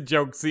mean, it's a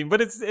joke scene,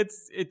 but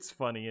it's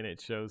funny and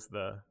it shows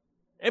the.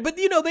 But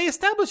they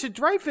establish that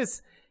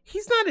Dreyfuss.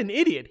 He's not an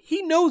idiot.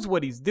 He knows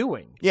what he's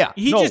doing. Yeah.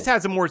 He just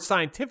has a more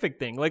scientific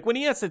thing. Like when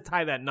he has to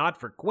tie that knot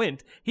for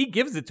Quint, he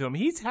gives it to him.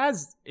 He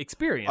has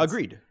experience.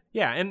 Agreed.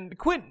 Yeah, and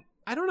Quint,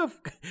 I don't know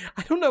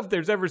if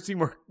there's ever a scene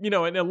where, in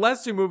a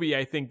lesser movie,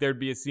 I think there'd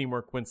be a scene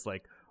where Quint's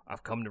like,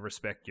 I've come to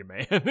respect you,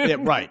 man. Yeah,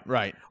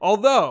 right.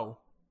 Although,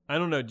 I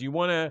don't know, do you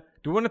want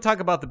to talk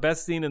about the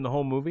best scene in the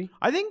whole movie?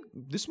 I think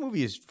this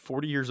movie is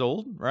 40 years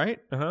old, right?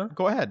 Uh-huh.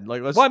 Go ahead.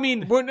 Well, I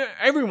mean,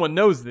 everyone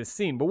knows this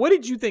scene, but what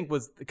did you think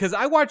was, because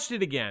I watched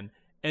it again,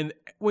 and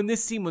when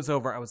this scene was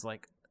over, I was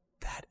like,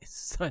 that is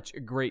such a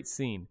great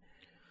scene.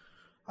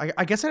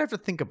 I guess I'd have to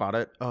think about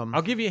it.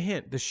 I'll give you a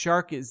hint. The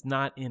shark is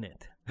not in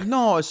it.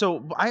 No,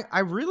 so I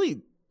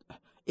really,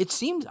 it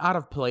seemed out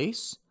of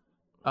place.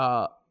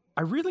 I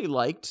really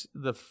liked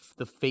the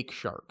fake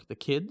shark,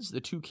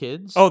 the two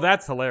kids. Oh,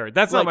 that's hilarious.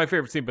 That's not my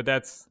favorite scene, but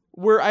that's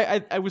where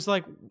I was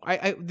like,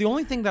 the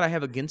only thing that I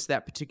have against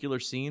that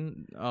particular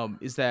scene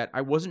is that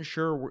I wasn't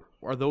sure,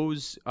 are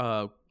those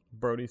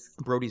Brody's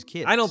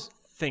kids? I don't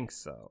think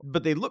so.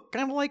 But they look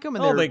kind of like him.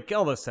 And all the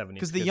 70s.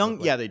 Because the young,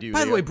 they do.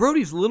 By the way,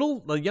 Brody's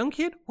the young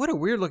kid, what a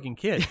weird looking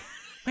kid.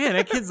 Man,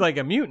 that kid's like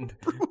a mutant.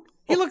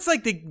 He looks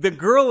like the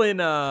girl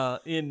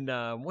in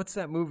what's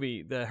that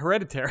movie? The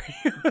Hereditary.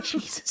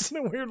 Jesus,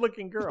 a weird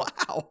looking girl.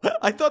 Wow.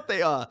 I thought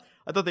they all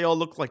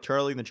looked like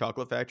Charlie in the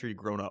Chocolate Factory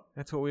grown up.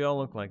 That's what we all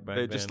look like back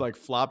then. Just like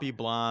floppy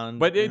blonde.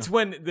 But it's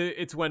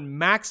when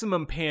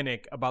maximum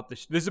panic about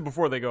this is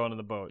before they go onto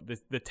the boat.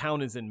 The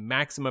town is in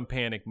maximum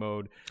panic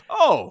mode.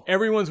 Oh,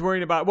 everyone's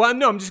worried about. Well,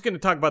 no, I'm just going to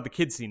talk about the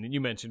kid scene that you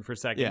mentioned for a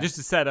second, just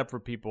to set up for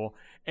people.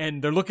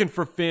 And they're looking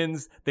for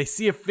fins. They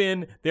see a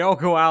fin. They all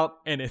go out,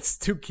 and it's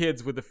two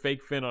kids with a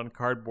fake fin on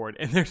cardboard.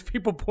 And there's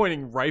people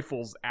pointing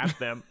rifles at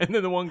them. And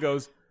then the one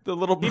goes. The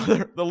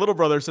little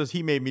brother says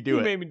he made me do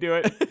it. He made me do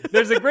it.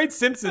 There's a great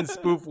Simpsons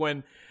spoof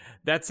when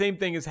that same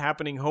thing is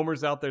happening.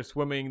 Homer's out there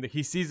swimming.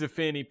 He sees a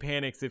fin. He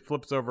panics. It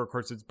flips over. Of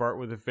course, it's Bart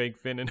with a fake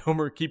fin. And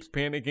Homer keeps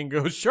panicking,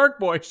 goes, "Shark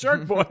boy,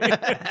 shark boy."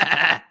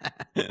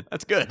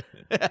 That's good.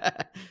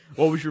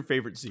 What was your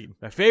favorite scene?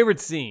 My favorite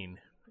scene,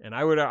 and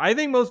I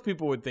think most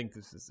people would think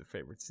this is the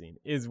favorite scene,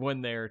 is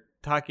when they're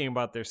talking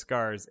about their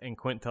scars and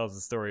Quint tells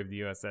the story of the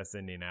USS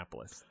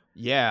Indianapolis.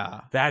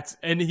 Yeah.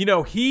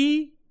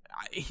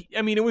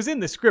 I mean, it was in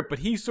the script, but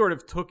he sort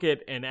of took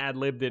it and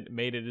ad-libbed it,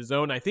 made it his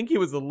own. I think he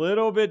was a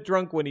little bit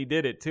drunk when he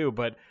did it too,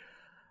 but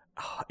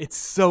it's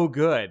so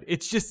good.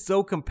 It's just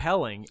so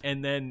compelling.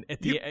 And then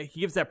he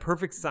gives that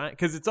perfect sign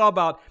because it's all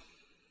about.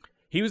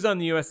 He was on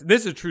the U.S.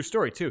 This is a true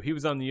story too. He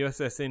was on the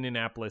USS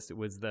Indianapolis. It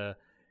was the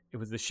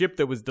ship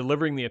that was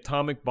delivering the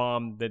atomic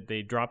bomb that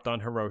they dropped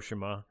on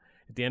Hiroshima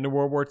at the end of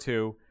World War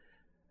II.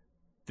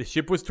 The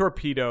ship was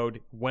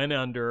torpedoed, went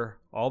under.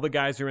 All the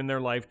guys are in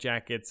their life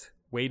jackets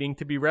waiting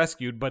to be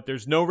rescued, but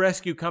there's no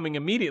rescue coming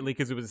immediately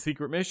because it was a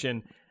secret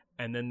mission.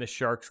 And then the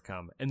sharks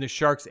come. And the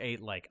sharks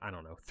ate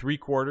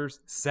 3/4,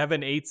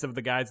 7/8 of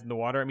the guys in the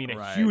water. I mean,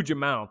 a huge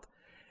amount.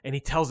 And he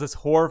tells this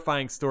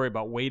horrifying story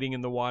about waiting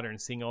in the water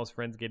and seeing all his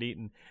friends get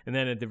eaten. And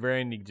then at the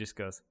very end, he just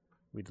goes,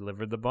 "We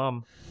delivered the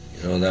bomb."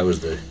 You know, that was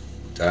the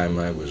time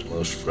I was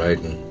most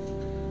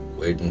frightened,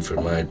 waiting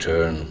for my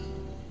turn.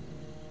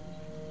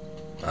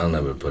 I'll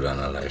never put on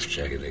a life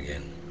jacket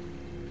again.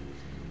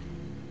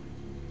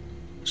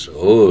 So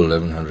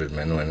 1,100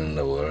 men went in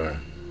the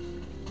war.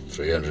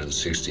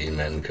 316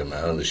 men come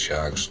out. The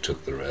Sharks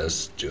took the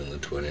rest June the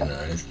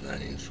 29th,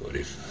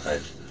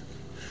 1945.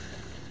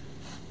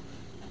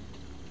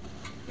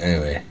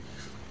 Anyway,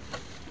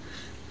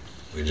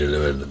 we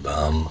delivered the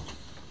bomb.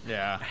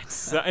 Yeah.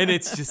 And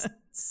it's just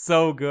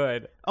so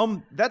good.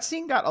 That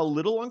scene got a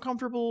little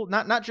uncomfortable.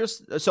 Not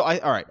just so.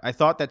 I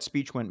thought that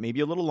speech went maybe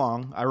a little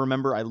long. I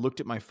remember I looked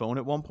at my phone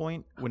at one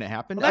point when it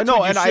happened. Well, that's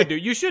what you should do.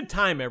 You should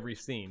time every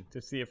scene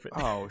to see if it.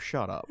 Oh,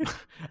 shut up!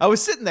 I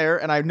was sitting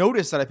there and I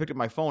noticed that I picked up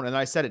my phone and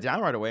I set it down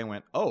right away and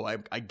went, "Oh,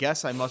 I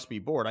guess I must be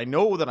bored." I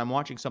know that I'm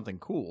watching something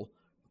cool,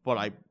 but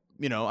I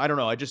don't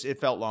know. It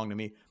felt long to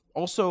me.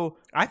 Also,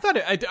 I thought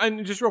it.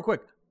 Just real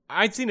quick,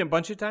 I'd seen it a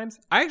bunch of times.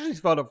 I actually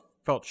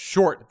felt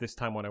short this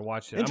time when I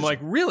watched it. I'm like,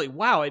 really?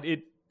 Wow!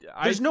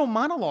 There's no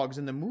monologues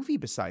in the movie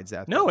besides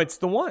that. No, it's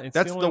the one.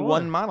 That's the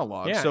one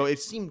monologue. Yeah. So it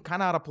seemed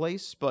kind of out of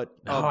place, but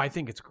I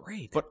think it's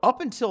great. But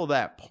up until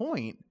that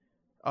point,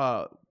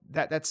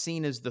 that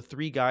scene is the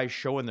three guys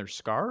showing their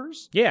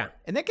scars. Yeah,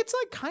 and that gets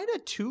kind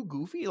of too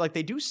goofy. Like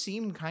they do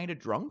seem kind of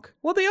drunk.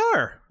 Well, they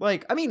are.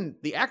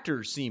 The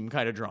actors seem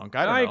kind of drunk.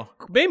 I don't know.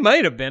 They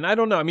might have been. I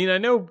don't know. I mean, I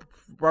know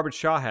Robert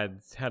Shaw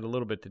had a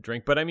little bit to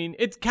drink, but I mean,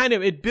 it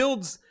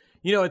builds.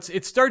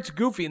 It starts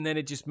goofy and then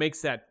it just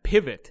makes that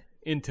pivot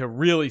into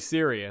really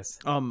serious.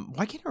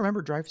 Why can't I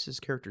remember Dreyfuss's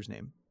character's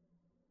name?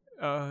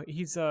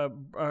 He's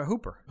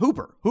Hooper.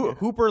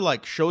 Hooper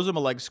shows him a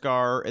leg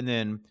scar, and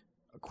then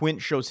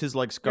Quint shows his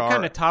leg scar. They're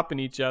kind of topping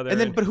each other. And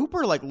then, but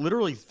Hooper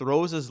literally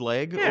throws his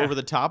leg over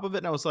the top of it,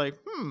 and I was like,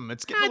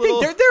 it's getting. I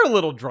think they're a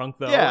little drunk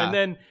though. Yeah.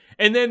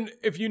 And then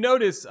if you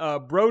notice,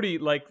 Brody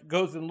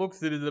goes and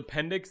looks at his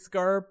appendix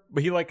scar,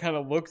 but he kind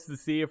of looks to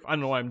see if I don't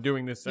know why I'm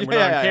doing this. We're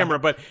not on camera,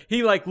 but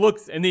he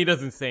looks and he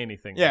doesn't say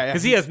anything. Yeah,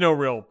 because he has no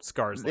real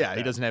scars.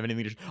 He doesn't have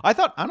anything to. I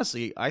thought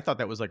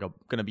that was going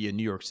to be a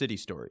New York City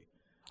story.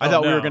 I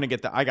thought we were going to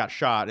get I got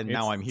shot and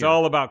now I'm here. It's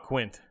all about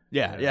Quint.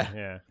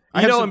 Yeah.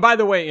 And by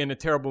the way, in a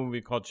terrible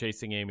movie called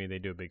Chasing Amy, they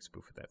do a big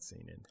spoof of that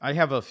scene. I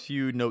have a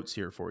few notes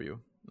here for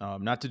you,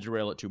 not to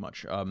derail it too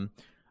much.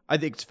 I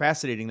think it's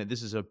fascinating that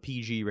this is a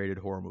PG-rated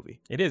horror movie.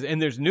 It is,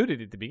 and there's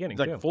nudity at the beginning,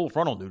 too. Full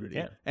frontal nudity.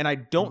 Yeah. And I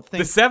don't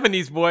think... The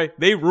 70s, boy,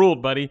 they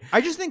ruled, buddy. I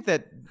just think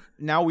that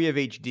now we have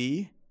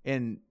HD,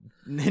 and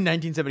in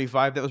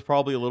 1975, that was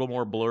probably a little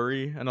more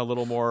blurry and a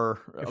little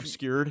more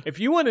obscured. If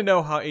you want to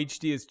know how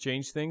HD has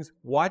changed things,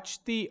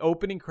 watch the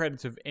opening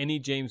credits of any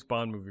James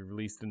Bond movie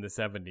released in the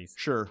 70s.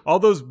 Sure. All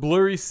those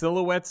blurry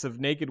silhouettes of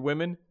naked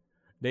women...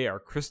 They are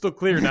crystal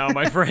clear now,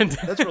 my friend.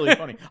 That's really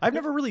funny. I've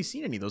never really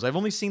seen any of those. I've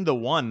only seen the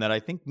one that I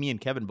think me and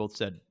Kevin both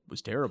said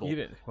was terrible. You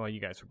didn't. Well, you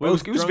guys were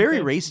both. It was very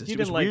racist. It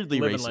was weirdly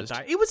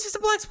racist. It was just a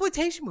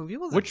blaxploitation movie. It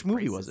wasn't Which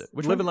movie racist. was it?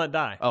 Live and Let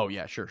Die. Oh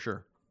yeah,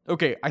 sure.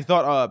 Okay, I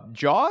thought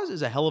Jaws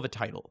is a hell of a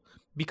title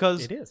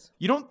because it is.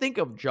 You don't think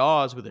of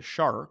Jaws with a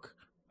shark.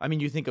 I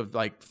mean, you think of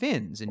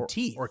fins and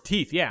teeth. Or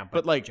teeth, yeah.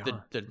 But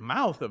the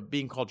mouth of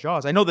being called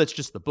Jaws. I know that's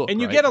just the book. And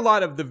you get a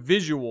lot of the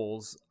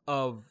visuals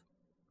of.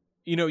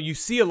 You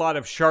see a lot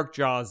of shark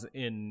jaws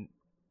when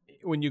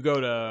you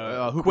go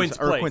to Quint's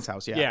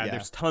house. Yeah,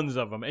 there's tons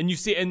of them, and you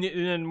see, and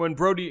then when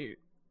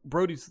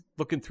Brody's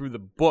looking through the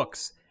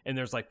books, and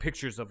there's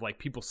pictures of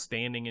people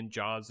standing in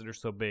jaws that are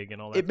so big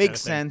and all that. It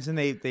makes sense, and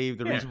the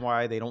reason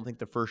why they don't think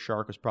the first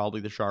shark was probably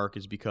the shark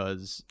is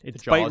because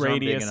its the jaws bite aren't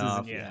big radius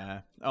enough.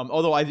 Yeah.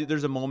 Although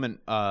there's a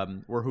moment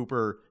where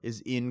Hooper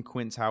is in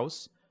Quint's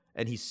house.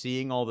 And he's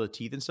seeing all the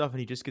teeth and stuff, and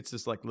he just gets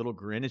this little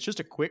grin. It's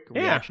just a quick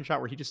reaction shot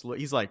where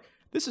he's like,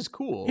 "This is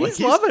cool." He's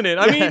loving it.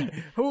 I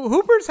mean,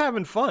 Hooper's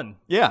having fun.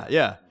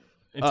 Yeah.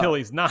 Until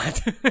he's not.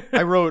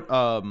 I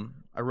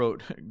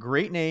wrote,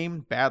 great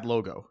name, bad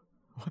logo.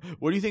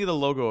 What do you think of the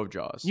logo of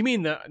Jaws? You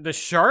mean the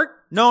shark?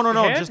 No.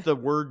 Head? Just the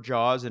word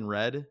Jaws in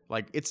red.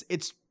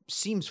 It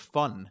seems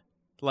fun.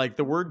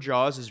 The word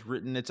Jaws is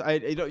written. You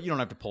don't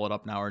have to pull it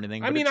up now or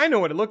anything. I mean, I know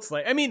what it looks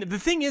like. I mean, the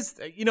thing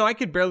is, I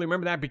could barely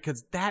remember that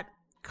because that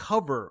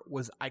cover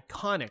was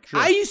iconic. Sure.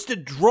 I used to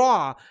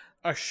draw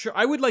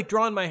I would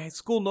draw in my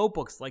school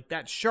notebooks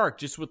that shark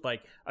just with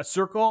a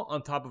circle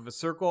on top of a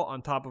circle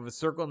on top of a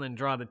circle and then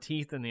draw the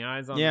teeth and the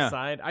eyes on the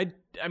side.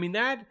 I mean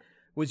that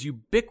was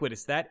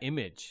ubiquitous, that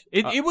image.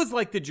 It was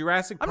like the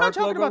Jurassic Park logo. I'm not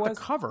talking about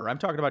the cover. I'm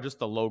talking about just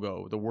the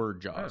logo, the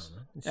word Jaws.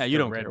 Yeah, you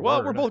don't care.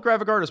 Well, we're both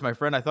graphic artists, my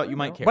friend. I thought you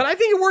might care. But I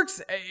think it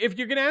works. If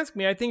you're going to ask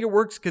me, I think it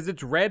works because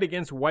it's red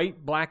against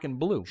white, black, and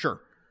blue.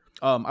 Sure.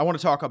 I want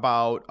to talk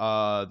about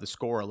the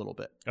score a little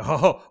bit.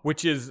 Oh,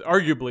 which is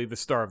arguably the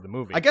star of the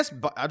movie. I guess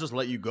I'll just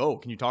let you go.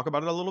 Can you talk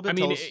about it a little bit? I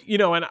mean,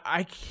 and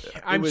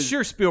I'm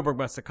sure Spielberg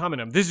must have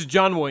commented on this is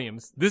John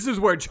Williams. This is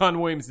where John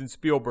Williams and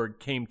Spielberg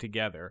came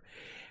together.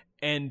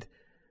 And,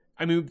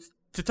 I mean,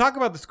 to talk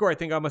about the score, I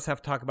think I must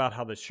have to talk about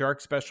how the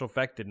shark special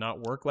effect did not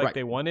work like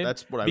they wanted.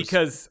 That's what I was...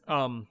 Because,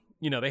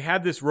 they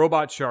had this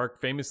robot shark,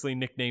 famously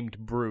nicknamed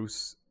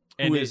Bruce.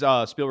 Who is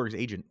Spielberg's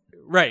agent.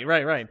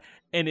 Right.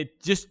 And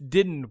it just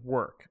didn't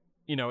work.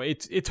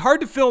 It's hard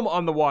to film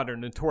on the water,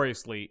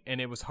 notoriously, and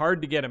it was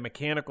hard to get a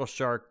mechanical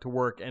shark to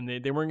work, and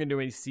they weren't going to do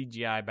any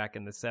CGI back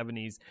in the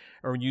 70s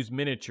or use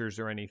miniatures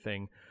or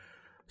anything.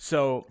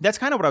 So that's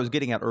kind of what I was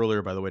getting at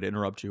earlier, by the way, to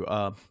interrupt you.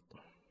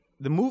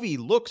 The movie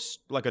looks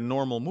like a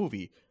normal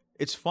movie.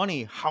 It's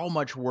funny how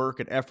much work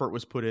and effort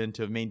was put in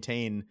to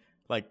maintain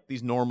like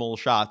these normal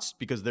shots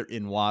because they're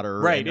in water,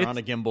 right? And they're on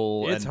a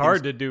gimbal. It's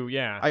hard to do,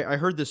 yeah. I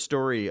heard this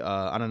story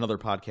on another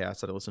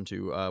podcast that I listened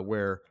to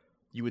where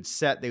you would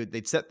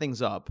they'd set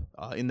things up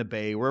in the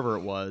bay, wherever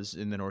it was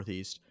in the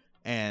Northeast,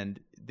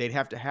 and they'd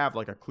have to have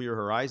like a clear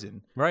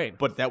horizon, right?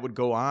 But that would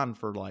go on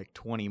for like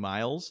 20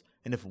 miles.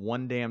 And if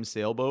one damn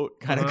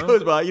sailboat kind of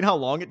goes by, you know how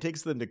long it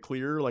takes them to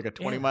clear like a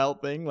 20-mile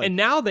thing? Like, and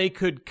now they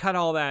could cut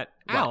all that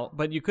out,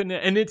 but you couldn't.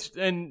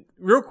 And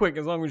real quick,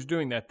 as long as you're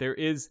doing that, there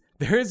is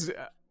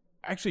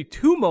actually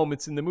 2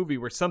 moments in the movie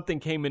where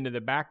something came into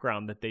the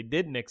background that they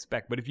didn't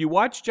expect. But if you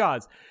watch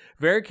Jaws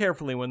very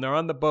carefully when they're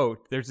on the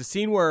boat, there's a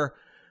scene where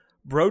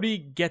Brody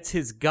gets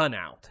his gun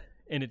out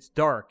and it's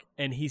dark,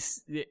 and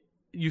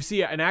you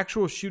see an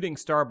actual shooting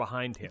star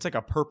behind him. It's like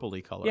a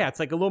purpley color. Yeah, it's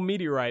like a little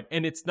meteorite,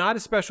 and it's not a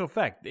special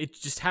effect. It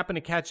just happened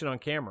to catch it on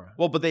camera.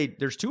 Well, but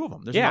there's 2 of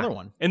them. There's another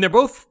one. And they're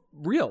both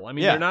real. I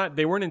mean,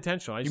 they weren't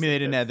intentional. You mean they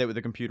didn't add that with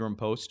the computer in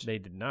post? They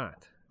did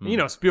not.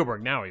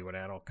 Spielberg now he would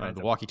add all kinds of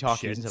the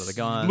walkie-talkies instead of the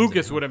guns.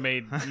 Lucas would have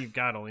made,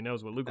 God only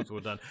knows what Lucas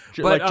would have done.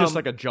 But, just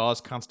like a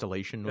Jaws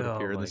constellation would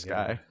appear in the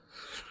sky.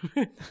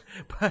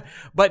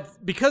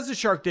 but because the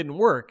shark didn't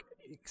work,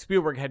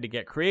 Spielberg had to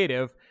get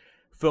creative,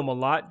 film a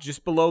lot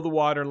just below the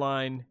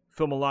waterline,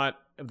 film a lot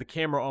of the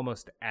camera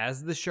almost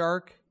as the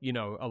shark,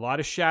 a lot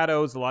of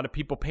shadows, a lot of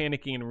people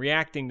panicking and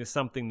reacting to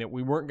something that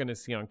we weren't going to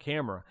see on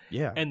camera.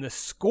 Yeah. And the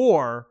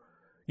score,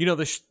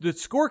 the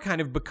score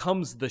kind of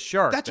becomes the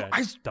shark.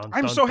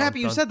 I'm so happy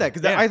you said that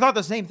because I thought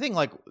the same thing.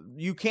 Like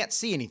you can't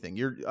see anything.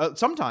 You're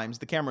sometimes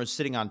the camera is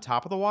sitting on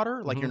top of the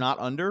water, like you're not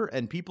under,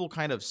 and people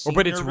kind of seem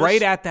but it's nervous.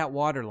 right at that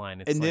water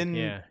line. It's and like,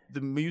 then the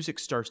music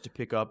starts to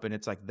pick up, and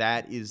it's like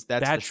that's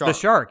the shark. The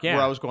shark. Yeah.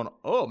 Where I was going,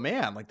 oh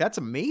man, like that's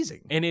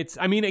amazing. And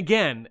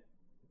again,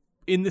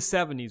 in the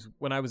 70s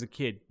when I was a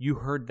kid, you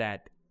heard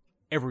that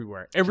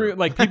everywhere.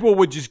 Like people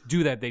would just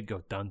do that. They'd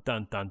go dun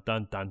dun dun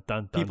dun dun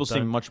dun. People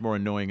seemed much more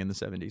annoying in the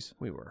 70s.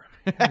 We were.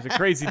 It was a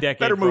crazy decade.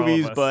 Better for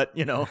movies, all of us.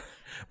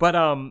 but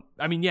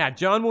But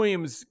John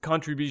Williams'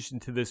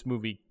 contribution to this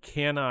movie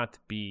cannot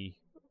be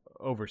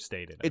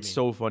overstated. It's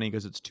so funny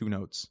because it's 2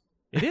 notes.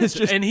 It is,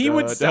 just, and he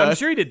would. I'm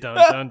sure he did dun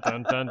dun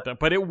dun dun dun.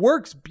 But it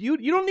works. You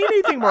don't need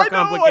anything more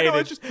complicated.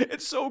 I know.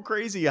 It's so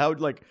crazy how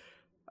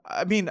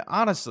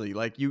honestly,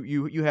 like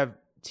you have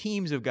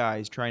teams of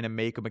guys trying to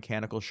make a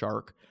mechanical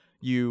shark.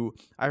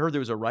 I heard there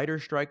was a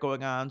writer's strike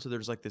going on, so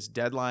there's like this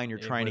deadline. You're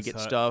trying to get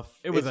stuff.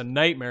 It was a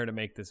nightmare to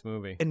make this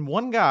movie. And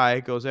one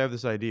guy goes, "I have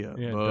this idea,"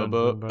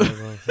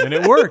 and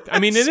it worked. I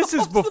mean, and this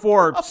is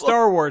before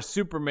Star Wars,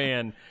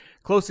 Superman,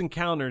 Close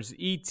Encounters,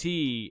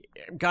 E.T.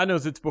 God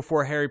knows it's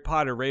before Harry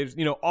Potter, Raiders.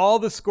 All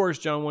the scores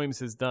John Williams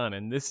has done,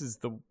 and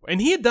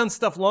and he had done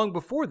stuff long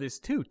before this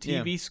too,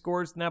 TV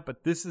scores and that.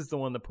 But this is the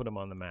one that put him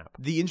on the map.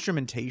 The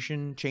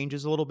instrumentation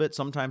changes a little bit.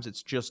 Sometimes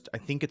it's just, I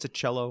think it's a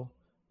cello.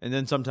 And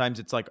then sometimes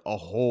it's like a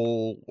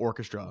whole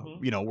orchestra,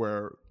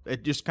 where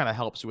it just kind of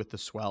helps with the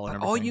swell and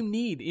everything. All you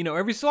need,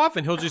 every so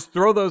often he'll just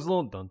throw those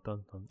little dun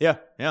dun dun. Yeah.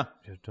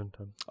 Dun,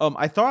 dun.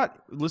 I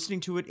thought listening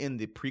to it in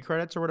the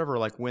pre-credits or whatever,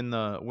 like when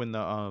the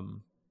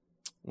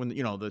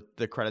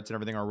credits and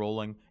everything are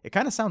rolling, it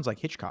kind of sounds like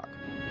Hitchcock.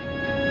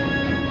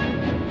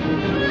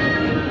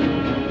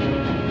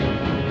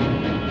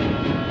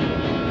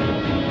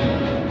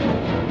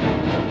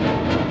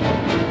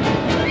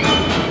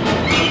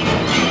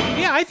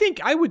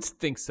 I would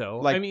think so.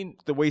 Like,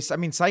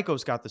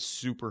 Psycho's got the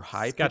super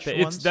high pitched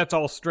ones. That's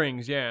all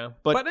strings, yeah.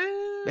 But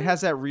it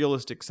has that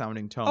realistic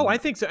sounding tone. Oh, I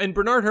think so. And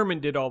Bernard Herrmann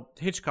did all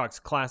Hitchcock's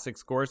classic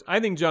scores. I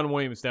think John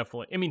Williams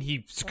definitely. I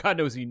mean, God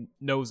knows he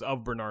knows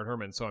of Bernard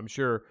Herrmann, so I'm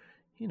sure,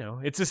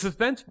 it's a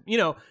suspense.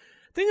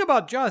 Thing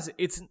about Jaws,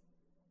 it's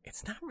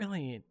not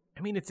really.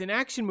 I mean, it's an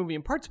action movie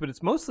in parts, but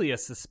it's mostly a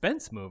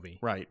suspense movie,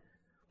 right?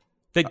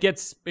 That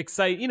gets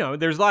exciting.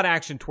 There's a lot of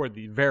action toward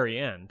the very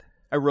end.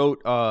 I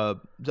wrote,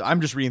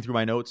 I'm just reading through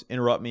my notes.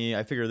 Interrupt me.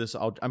 I figure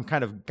I'm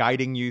kind of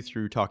guiding you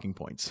through talking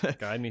points.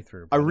 Guide me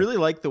through. I really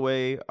like the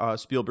way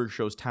Spielberg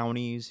shows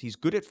townies. He's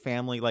good at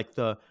family. Like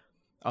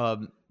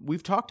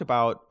we've talked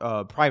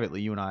about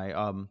privately, you and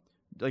I,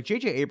 like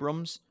J.J.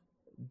 Abrams,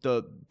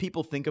 the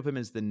people think of him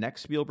as the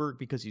next Spielberg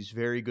because he's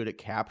very good at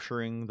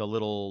capturing the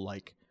little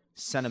like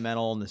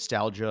sentimental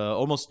nostalgia.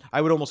 Almost,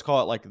 I would almost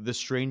call it like the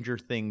Stranger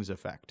Things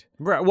effect.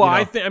 Right. Well,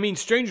 You know? I mean,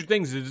 Stranger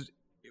Things is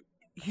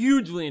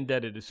hugely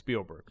indebted to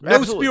Spielberg. No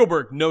Absolutely.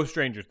 Spielberg, no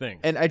Stranger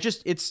Things. And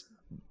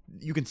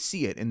you can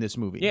see it in this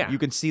movie. Yeah. You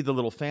can see the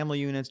little family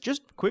units,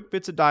 just quick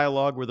bits of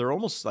dialogue where they're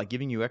almost like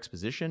giving you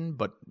exposition,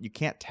 but you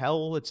can't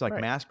tell. It's like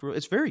Right. masked.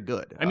 It's very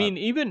good. I mean,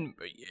 even,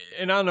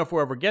 and I don't know if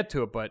we'll ever get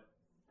to it, but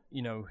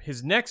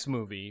his next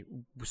movie,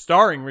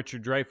 starring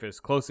Richard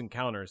Dreyfuss, Close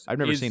Encounters. I've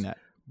never seen that.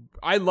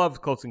 I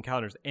love Close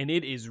Encounters, and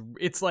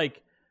it's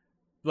like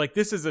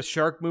this is a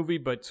shark movie,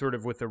 but sort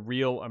of with a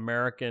real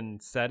American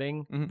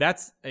setting. Mm-hmm.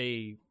 That's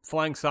a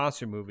flying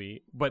saucer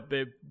movie, but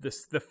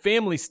the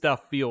family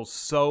stuff feels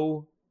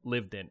so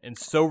lived in and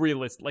so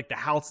realistic. Like the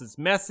house is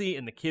messy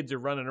and the kids are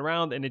running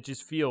around, and it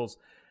just feels.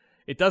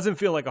 It doesn't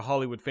feel like a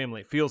Hollywood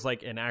family. It feels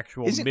like an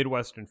actual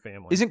Midwestern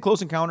family. Isn't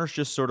Close Encounters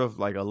just sort of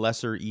like a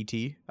lesser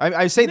E.T.?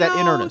 I say that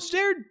in earnest.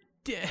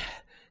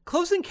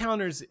 Close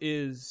Encounters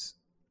is.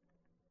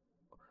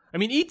 I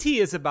mean, E.T.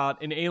 is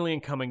about an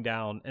alien coming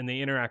down and they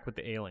interact with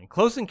the alien.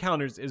 Close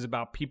Encounters is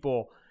about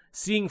people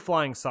seeing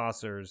flying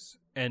saucers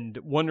and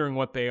wondering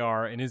what they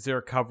are and is there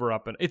a cover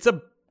up? And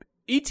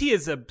E.T.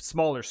 is a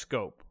smaller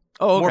scope.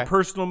 Oh, okay. More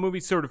personal movie,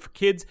 sort of for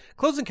kids.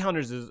 Close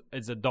Encounters is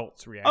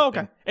adults reacting. Oh,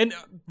 okay. And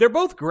they're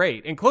both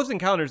great. And Close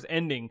Encounters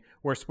ending,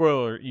 where,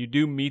 spoiler, you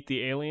do meet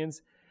the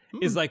aliens,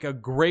 is like a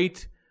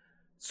great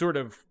sort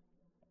of,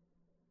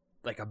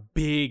 like a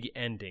big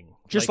ending.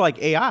 Just like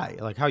AI,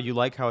 like how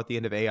at the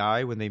end of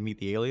AI when they meet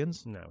the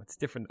aliens. No, it's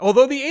different.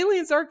 Although the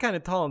aliens are kind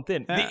of tall and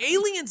thin. The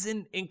aliens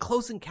in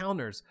Close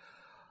Encounters,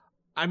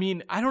 I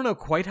mean, I don't know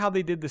quite how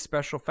they did the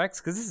special effects,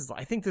 because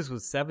I think this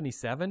was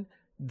 1977.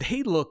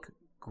 They look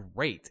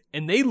great,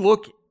 and they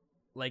look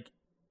like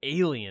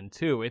alien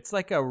too. It's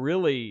like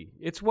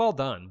it's well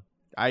done.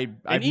 I've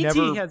E.T.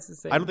 never. has the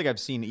same. I don't think I've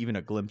seen even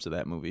a glimpse of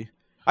that movie.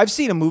 I've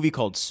seen a movie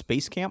called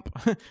Space Camp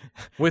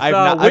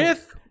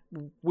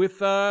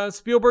with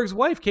Spielberg's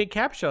wife, Kate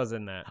Capshaw's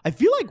in that. I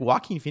feel like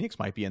Joaquin Phoenix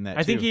might be in that.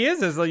 I think he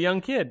is as a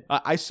young kid.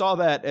 I saw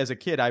that as a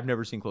kid. I've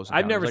never seen Close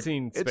Encounters. I've never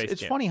seen Space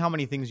It's Camp. funny how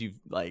many things you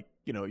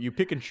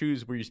pick and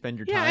choose where you spend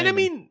your time. Yeah, and I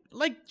mean,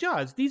 like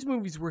Jaws, these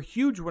movies were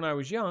huge when I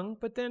was young,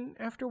 but then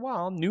after a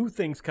while, new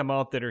things come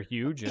out that are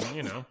huge,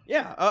 and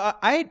Yeah,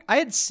 I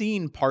had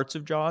seen parts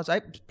of Jaws.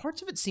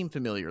 Parts of it seemed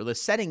familiar. The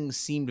settings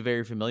seemed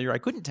very familiar. I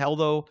couldn't tell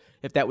though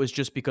if that was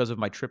just because of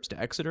my trips to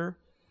Exeter.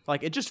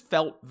 Like it just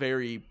felt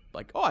very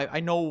like, oh,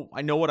 I know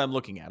what I'm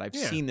looking at. I've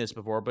seen this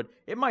before, but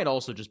it might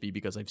also just be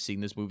because I've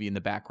seen this movie in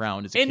the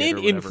background as a and kid it or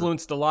whatever.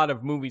 influenced a lot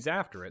of movies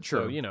after it.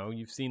 Sure. So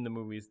you've seen the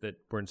movies that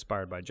were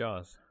inspired by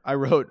Jaws. I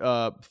wrote,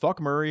 "Fuck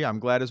Murray. I'm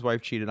glad his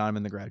wife cheated on him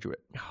in The Graduate."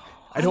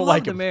 I don't love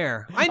like the him.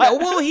 mayor. I know.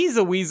 Well, he's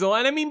a weasel,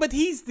 and I mean, but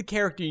he's the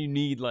character you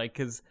need, like,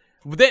 because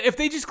if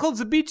they just closed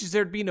the beaches,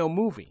 there'd be no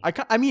movie.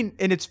 I mean,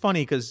 and it's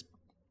funny because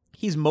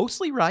he's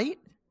mostly right.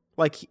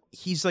 Like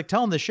he's like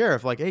telling the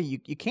sheriff, like, "Hey, you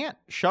can't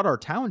shut our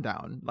town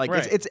down." Like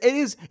Right.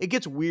 it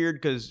gets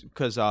weird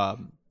because I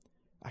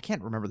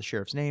can't remember the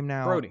sheriff's name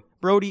now.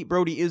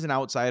 Brody is an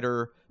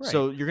outsider,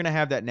 so you're gonna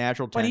have that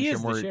natural But tension he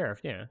is where the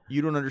sheriff, yeah.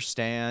 you don't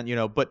understand,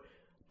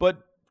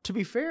 But to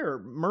be fair,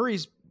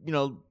 Murray's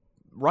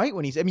right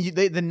when he's. I mean,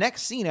 the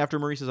next scene after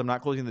Murray says, "I'm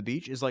not closing the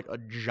beach," is like a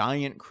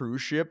giant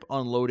cruise ship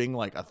unloading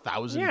like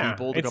 1,000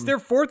 people. It's their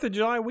 4th of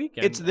July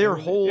weekend. It's their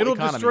whole It'll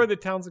economy. destroy the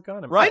town's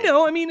economy. Right. I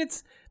know. I mean,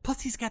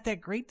 plus he's got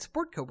that great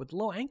sport coat with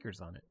low anchors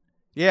on it.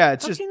 Yeah,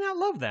 it's How just. can you not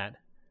love that?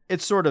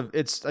 It's sort of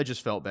I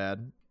just felt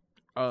bad.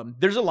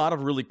 There's a lot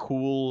of really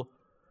cool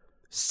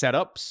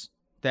setups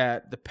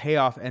that the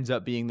payoff ends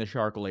up being the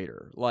shark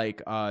later.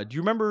 Like, do you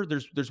remember?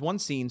 There's one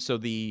scene. So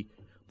the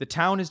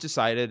town has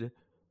decided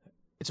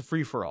it's a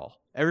free for all.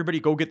 Everybody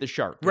go get the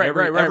shark. Right,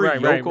 every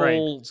right.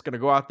 yokel's gonna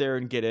go out there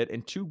and get it.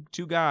 And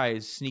two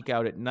guys sneak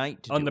out at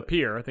night to On do the it.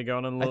 pier. They go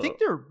on the little... I think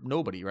they're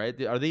nobody, right?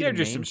 Are they? They're even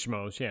just named? some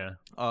schmoes, yeah.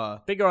 Uh,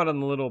 They go out on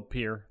the little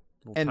pier.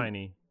 Little and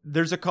tiny.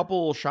 There's a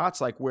couple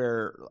shots like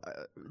where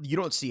you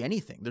don't see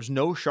anything. There's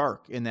no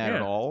shark in that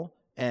at all.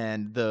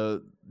 And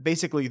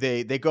basically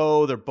they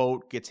go, their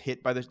boat gets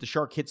hit by the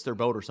shark hits their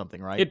boat or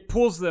something, right? It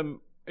pulls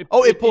them... It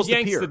pulls the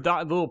yanks pier.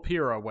 the little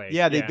pier away.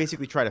 Yeah, they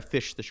basically try to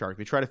fish the shark.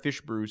 They try to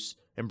fish Bruce,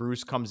 and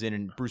Bruce comes in,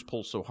 and Bruce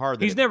pulls so hard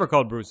that He's never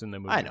called Bruce in the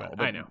movie. I know, but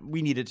but I know.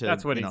 we needed to.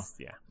 That's what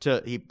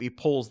he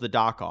pulls the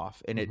dock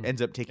off, and it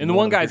ends up taking. And the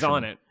one guy's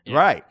on it. Yeah.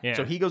 Right. Yeah.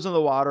 So he goes in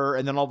the water,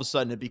 and then all of a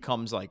sudden it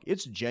becomes like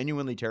it's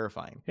genuinely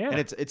terrifying. Yeah. And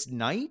it's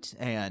night,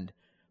 and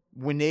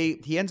when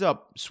he ends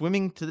up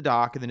swimming to the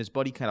dock, and then his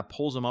buddy kind of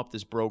pulls him up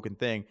this broken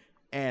thing.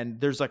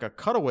 And there's like a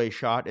cutaway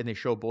shot, and they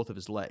show both of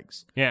his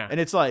legs. Yeah. And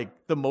it's like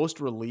the most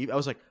relief. I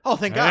was like, oh,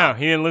 thank I God. know,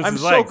 he didn't lose I'm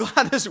his so legs.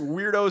 glad this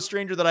weirdo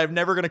stranger that I'm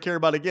never going to care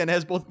about again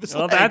has both of his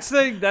Well, legs.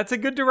 that's a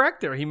good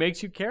director. He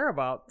makes you care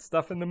about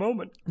stuff in the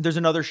moment. There's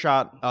another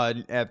shot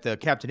at the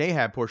Captain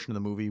Ahab portion of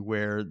the movie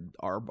where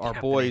our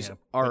boys Ahab.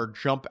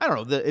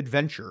 are the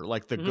adventure,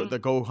 like the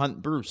go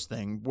hunt Bruce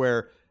thing,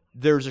 where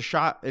there's a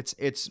shot. It's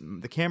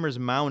the camera's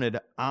mounted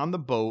on the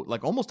boat,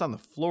 like almost on the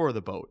floor of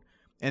the boat.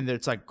 And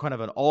it's like kind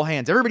of an all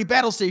hands, everybody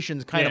battle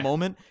stations kind of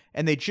moment.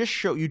 And they just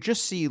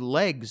see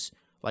legs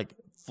like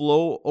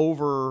flow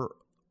over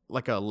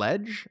like a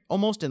ledge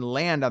almost and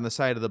land on the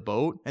side of the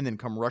boat and then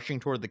come rushing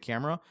toward the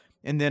camera.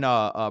 And then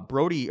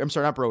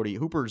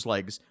Hooper's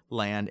legs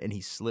land and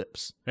he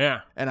slips.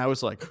 Yeah. And I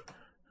was like,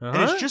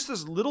 and it's just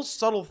this little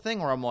subtle thing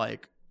where I'm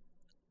like,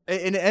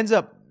 and it ends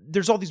up,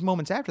 there's all these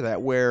moments after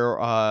that where,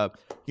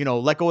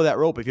 let go of that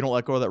rope. If you don't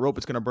let go of that rope,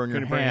 it's going to burn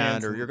your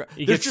hand, or you're going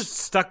to get just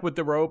stuck with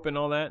the rope and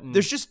all that. And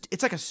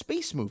it's like a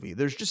space movie.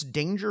 There's just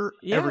danger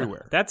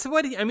everywhere. That's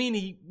what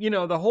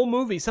the whole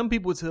movie, some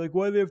people would say like,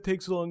 why do they have to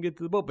take so long to get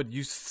to the boat? But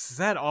you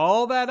set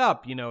all that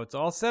up, it's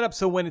all set up.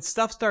 So when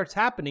stuff starts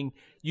happening,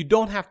 you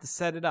don't have to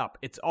set it up.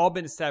 It's all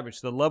been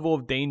established. The level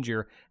of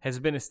danger has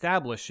been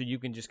established, so you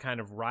can just kind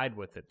of ride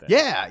with it then.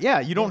 Yeah.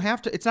 You don't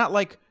have to. It's not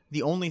like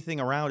the only thing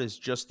around is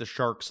just the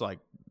shark's like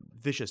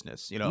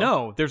viciousness,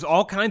 No, there's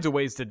all kinds of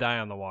ways to die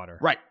on the water.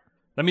 Right.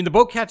 I mean, the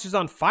boat catches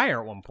on fire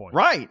at one point.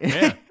 Right.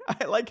 Yeah.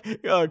 I like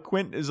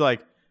Quint is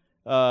like,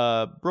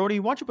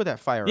 Brody, why don't you put that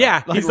fire out?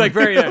 Yeah, he's like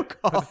very,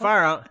 put the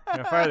fire out.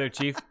 Fire there,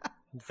 Chief.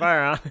 Fire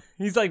out.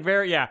 He's like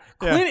very,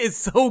 Quint is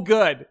so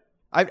good.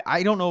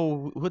 I don't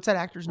know, what's that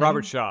actor's name?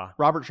 Robert Shaw.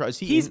 Is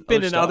he He's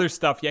been in other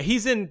stuff. Yeah,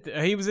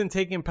 he was in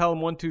Taking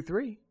Pelham 1, 2,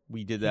 3.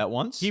 We did that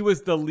once. He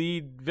was the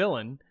lead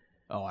villain.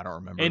 Oh, I don't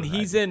remember. And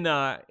he's in,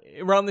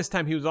 around this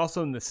time, he was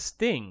also in The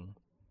Sting.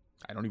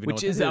 I don't even know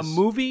what which is that a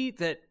movie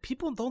that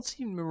people don't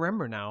seem to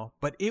remember now,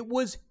 but it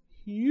was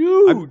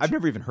huge. I've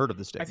never even heard of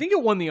The Sting. I think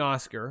it won the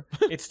Oscar.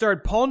 It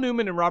starred Paul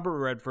Newman and Robert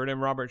Redford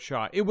and Robert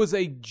Shaw. It was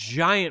a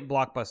giant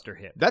blockbuster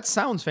hit. That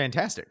sounds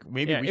fantastic.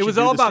 Maybe we it was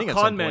should do all The about Sting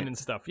con men and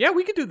stuff. Yeah,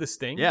 we could do The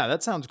Sting. Yeah,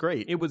 that sounds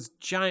great. It was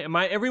giant.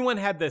 Everyone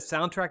had the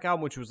soundtrack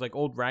album, which was like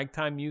old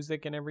ragtime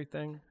music and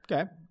everything.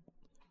 Okay.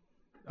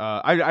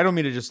 I don't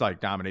mean to just like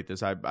dominate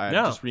this. I'm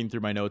just reading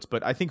through my notes,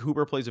 but I think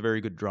Hooper plays a very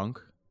good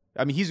drunk.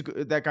 I mean,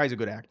 that guy's a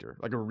good actor,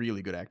 like a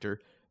really good actor.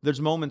 There's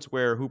moments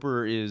where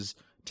Hooper is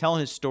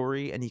telling his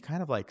story and he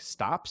kind of like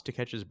stops to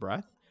catch his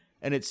breath,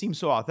 and it seems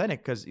so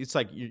authentic because it's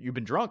like you've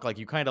been drunk, like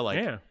you kind of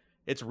like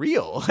it's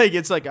real. Like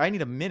it's like I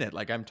need a minute,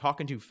 like I'm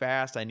talking too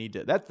fast. I need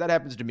to. That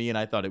happens to me, and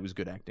I thought it was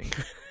good acting.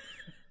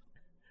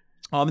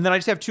 And then I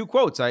just have two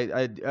quotes. What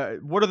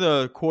are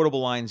the quotable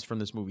lines from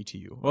this movie to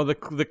you? Well,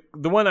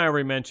 the one I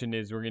already mentioned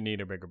is "We're gonna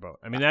need a bigger boat."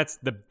 I mean, that's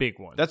the big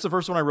one. That's the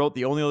first one I wrote.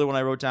 The only other one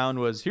I wrote down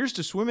was "Here's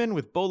to swimming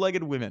with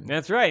bow-legged women."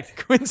 That's right.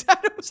 Quincy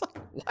was like,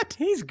 "What?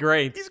 He's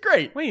great. He's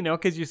great." Well,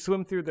 because you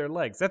swim through their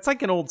legs. That's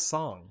like an old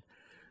song.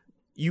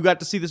 You got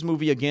to see this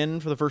movie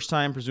again for the first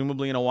time,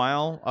 presumably in a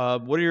while.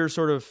 What are your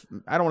sort of,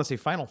 I don't want to say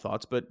final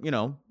thoughts, but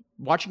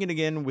watching it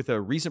again with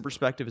a recent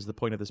perspective is the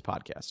point of this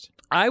podcast.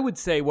 I would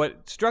say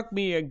what struck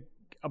me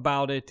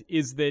about it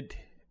is that,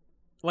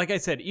 like I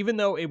said, even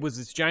though it was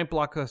this giant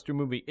blockbuster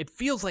movie, it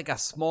feels like a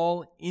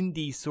small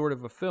indie sort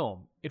of a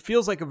film. It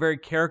feels like a very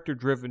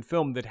character-driven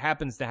film that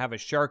happens to have a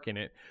shark in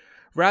it,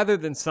 rather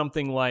than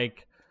something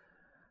like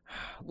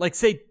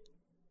say,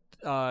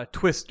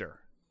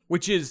 Twister,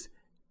 which is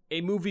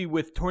a movie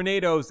with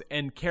tornadoes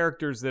and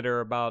characters that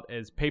are about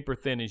as paper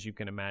thin as you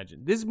can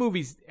imagine. This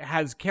movie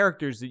has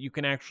characters that you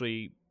can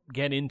actually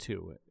get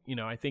into.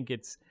 I think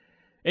it's,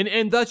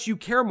 and thus you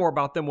care more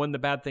about them when the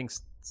bad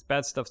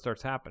stuff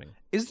starts happening.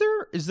 Is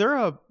there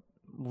a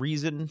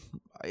reason?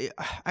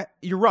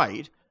 You're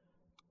right.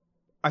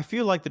 I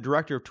feel like the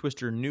director of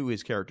Twister knew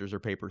his characters are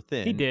paper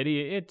thin. He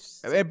did.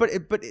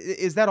 But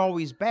is that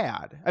always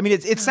bad? I mean,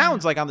 it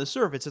sounds like on the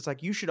surface, it's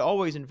like you should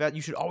always invest.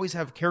 You should always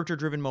have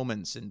character-driven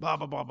moments and blah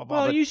blah blah blah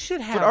blah. Well, you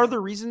should have. But are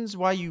there reasons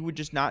why you would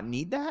just not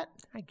need that?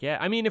 I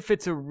get. I mean, if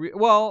it's if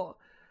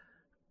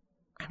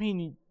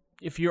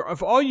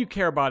all you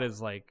care about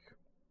is like,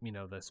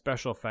 the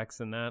special effects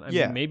and that, I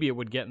mean, maybe it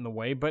would get in the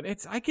way, but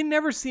I can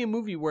never see a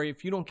movie where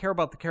if you don't care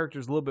about the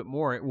characters a little bit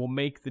more, it will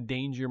make the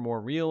danger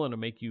more real and it'll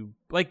make you,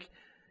 like,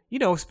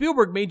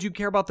 Spielberg made you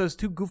care about those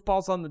two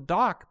goofballs on the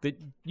dock that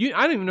I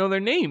don't even know their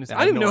names.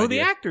 I didn't even know who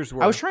the actors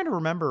were. I was trying to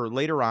remember,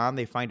 later on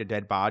they find a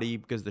dead body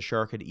because the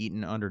shark had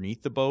eaten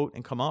underneath the boat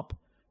and come up.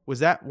 Was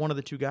that one of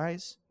the two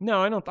guys?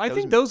 No, I don't. I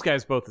think those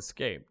guys both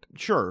escaped.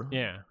 Sure.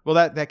 Yeah. Well,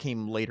 that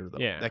came later, though.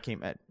 Yeah. That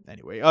came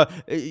anyway.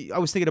 I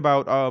was thinking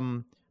about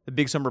the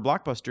big summer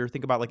blockbuster.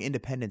 Think about like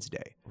Independence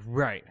Day.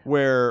 Right.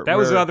 Where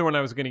was the other one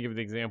I was going to give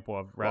the example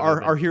of.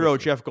 Our hero,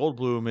 Jeff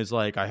Goldblum, is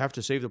like, I have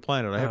to save the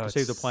planet. I have to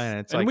save the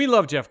planet. It's and like, we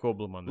love Jeff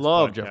Goldblum on this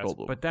love podcast, Jeff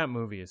Goldblum. But that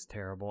movie is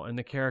terrible. And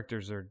the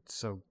characters are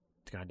so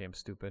goddamn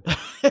stupid.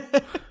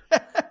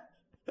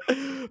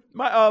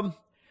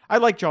 I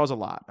like Jaws a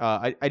lot.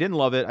 I didn't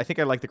love it. I think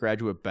I like The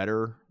Graduate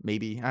better,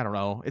 maybe. I don't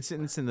know. It's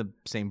in the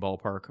same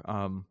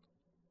ballpark.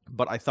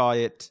 But I thought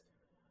it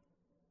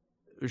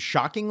was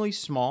shockingly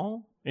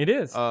small. It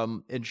is.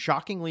 And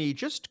shockingly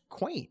just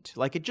quaint.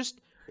 Like it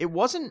It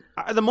wasn't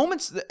the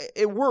moments.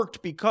 It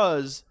worked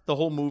because the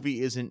whole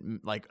movie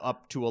isn't like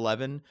up to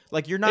 11.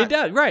 Like you're not. It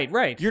does.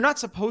 Right. You're not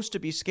supposed to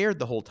be scared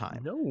the whole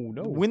time. No.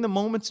 When the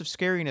moments of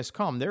scariness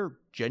come, they're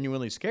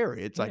genuinely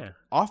scary. It's like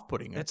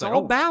off-putting. It's like,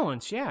 all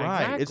balanced. Yeah,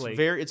 right. exactly.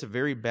 It's a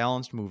very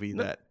balanced movie.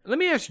 Let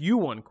me ask you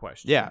one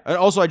question. Yeah.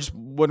 Also, I just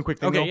one quick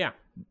thing. Okay. though. Yeah.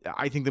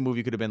 I think the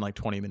movie could have been like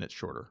 20 minutes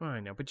shorter. I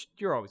know, but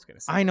you're always gonna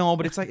say. I know,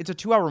 but it's like it's a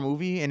 2-hour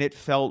movie, and it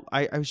felt.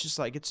 I was just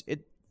like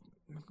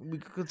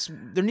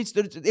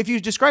if you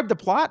describe the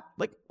plot,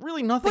 like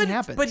really nothing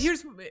happens. But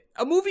here's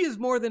a movie is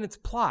more than its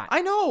plot.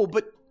 I know,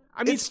 but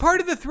I mean, it's part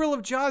of the thrill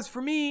of Jaws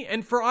for me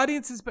and for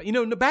audiences. But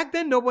back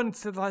then, no one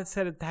said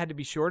it had to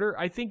be shorter.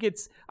 I think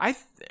it's.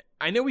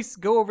 I know we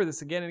go over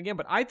this again and again,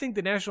 but I think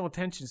the national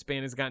attention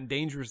span has gotten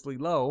dangerously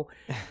low.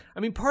 I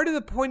mean, part of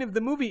the point of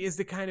the movie is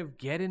to kind of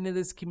get into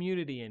this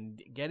community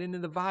and get into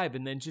the vibe,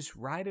 and then just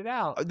ride it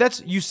out.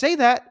 You say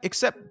that,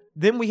 except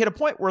then we hit a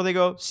point where they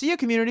go, "See a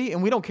community,"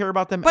 and we don't care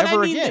about them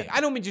ever again.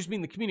 I don't just mean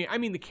the community. I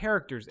mean the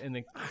characters and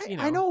the.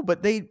 I know,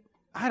 but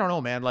I don't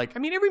know, man. Like, I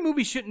mean, every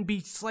movie shouldn't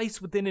be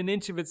sliced within an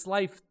inch of its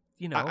life.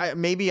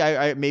 Maybe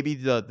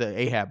the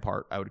Ahab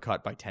part I would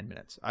cut by 10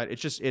 minutes.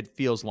 It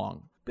feels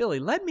long. Billy,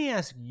 let me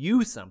ask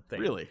you something.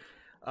 Really?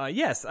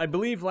 Yes, I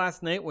believe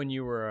last night when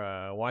you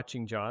were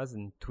watching Jaws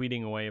and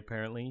tweeting away,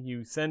 apparently,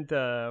 you sent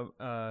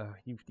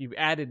you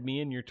added me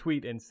in your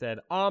tweet and said,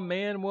 "Aw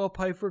man, Will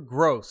Pfeiffer,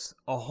 gross.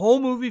 A whole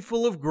movie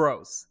full of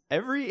gross."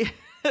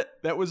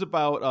 That was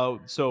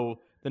about so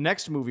the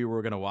next movie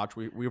we're gonna watch,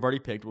 we've already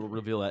picked. We'll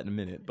reveal that in a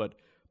minute, but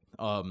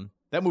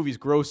that movie's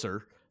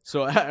grosser.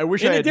 So I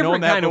wish I had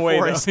known that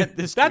before I sent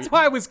this. That's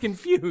why I was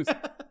confused.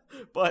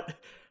 But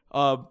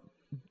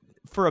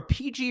for a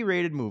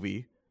PG-rated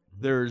movie,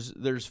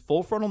 there's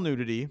full frontal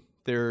nudity.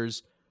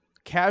 There's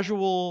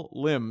casual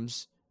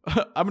limbs.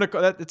 I'm gonna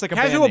call that. It's like a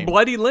casual band name.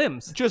 bloody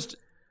limbs, just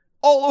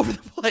all over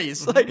the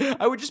place. Like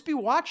I would just be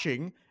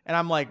watching, and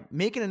I'm like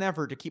making an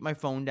effort to keep my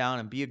phone down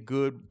and be a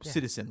good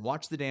citizen.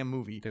 Watch the damn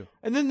movie,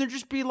 and then there'd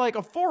just be like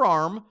a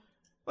forearm.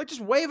 Like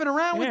just waving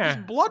around with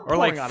just blood pouring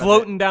out of it. Or like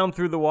floating down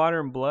through the water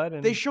and blood.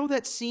 And they show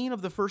that scene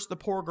of the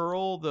poor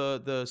girl,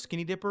 the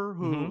skinny dipper,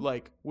 who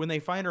like when they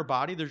find her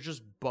body, there's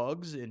just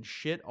bugs and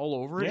shit all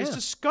over it. Yeah. It's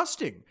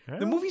disgusting. Yeah.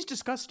 The movie's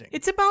disgusting.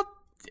 It's about.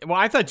 Well,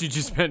 I thought you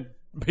just meant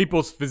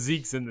people's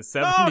physiques in the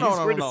 70s.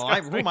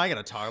 No. Who am I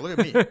going to talk? Look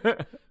at me.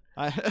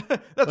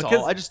 That's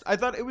all. I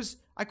thought it was.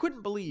 I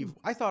couldn't believe.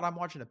 I thought I'm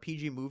watching a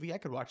PG movie. I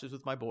could watch this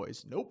with my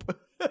boys. Nope.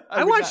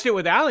 I watched it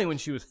with Allie when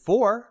she was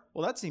 4.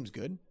 Well, that seems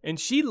good. And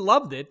she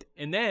loved it.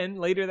 And then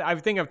later, I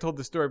think I've told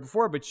the story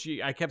before, but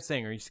I kept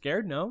saying, "Are you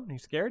scared? No. Are you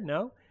scared?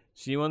 No."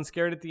 She wasn't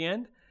scared at the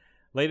end.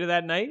 Later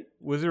that night,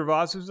 Wizard of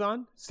Oz was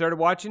on. Started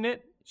watching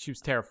it. She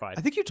was terrified.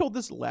 I think you told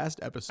this last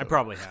episode. I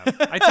probably have.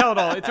 I tell it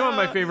all. It's one of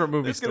my favorite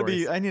movie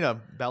stories. I need a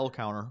bell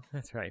counter.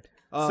 That's right.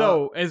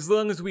 So as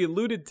long as we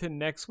alluded to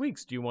next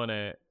week's, do you want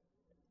to?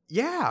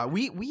 Yeah,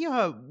 we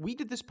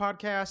did this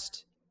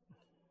podcast,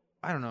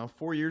 I don't know,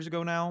 4 years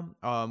ago now,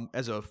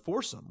 as a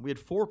foursome. We had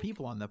 4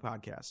 people on the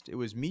podcast. It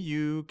was me,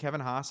 you,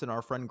 Kevin Haas, and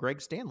our friend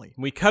Greg Stanley.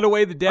 We cut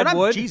away the dead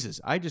wood.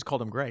 Jesus, I just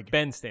called him Greg.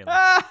 Ben Stanley.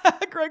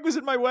 Greg was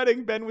at my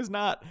wedding. Ben was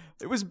not.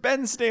 It was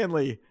Ben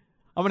Stanley.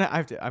 I'm gonna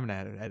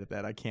edit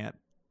that. I can't.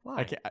 Why?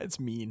 I can't. It's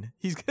mean.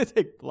 He's gonna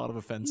take a lot of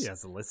offense. He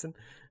has to listen.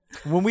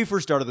 When we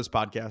first started this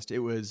podcast, it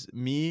was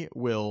me,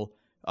 Will,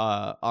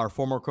 our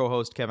former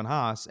co-host Kevin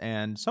Haas,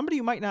 and somebody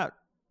you might not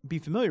be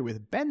familiar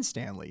with, Ben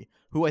Stanley,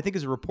 who I think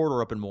is a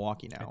reporter up in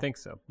Milwaukee now. I think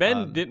so.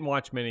 Ben didn't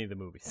watch many of the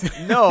movies.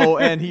 No,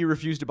 and he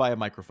refused to buy a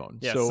microphone.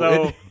 Yeah,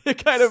 so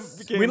it kind of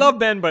became... We love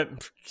Ben,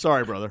 but...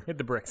 Sorry, brother. Hit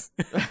the bricks.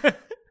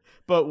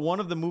 But one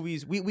of the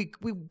movies, we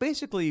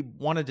basically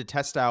wanted to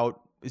test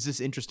out, is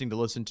this interesting to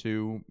listen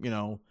to? You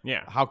know,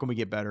 how can we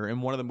get better?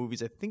 And one of the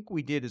movies I think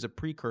we did as a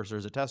precursor,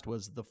 as a test,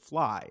 was The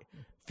Fly,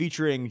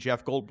 featuring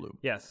Jeff Goldblum.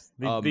 Yes,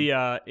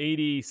 the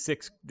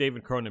 86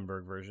 David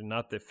Cronenberg version,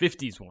 not the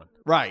 50s one.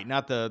 Right,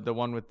 not the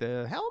one with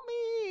the help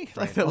me.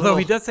 Right. Although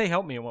he does say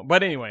help me.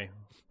 But anyway,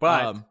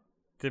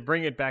 to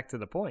bring it back to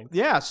the point.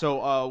 Yeah,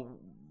 so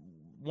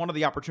one of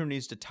the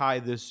opportunities to tie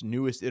this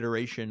newest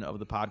iteration of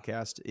the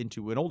podcast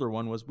into an older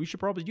one was we should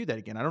probably do that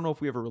again. I don't know if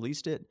we ever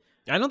released it.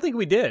 I don't think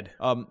we did.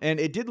 And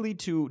it did lead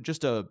to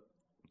just a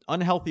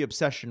unhealthy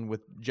obsession with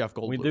Jeff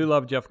Goldblum. We do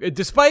love Jeff.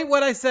 Despite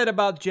what I said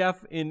about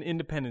Jeff in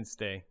Independence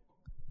Day,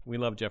 we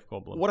love Jeff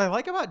Goldblum. What I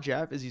like about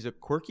Jeff is he's a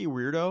quirky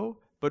weirdo,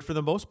 but for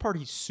the most part,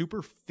 he's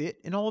super fit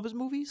in all of his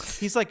movies.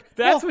 He's like...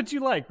 That's what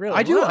you like, really.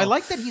 I do. Wow. I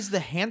like that he's the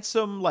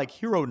handsome, like,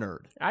 hero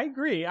nerd. I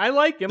agree. I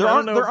like him. There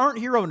aren't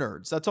hero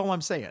nerds. That's all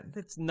I'm saying.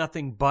 It's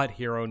nothing but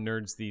hero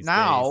nerds these days.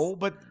 Now,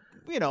 but,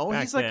 you know,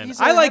 Back he's like... then.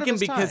 He's I like him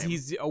because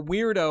he's a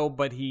weirdo,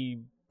 but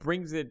he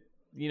brings it...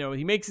 You know,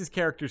 he makes his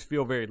characters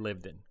feel very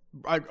lived in.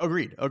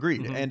 Agreed.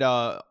 Mm-hmm. And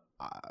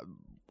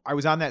I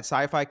was on that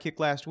sci-fi kick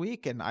last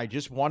week, and I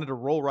just wanted to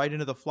roll right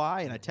into The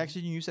Fly, and I texted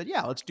you, and you said,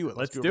 yeah, let's do it.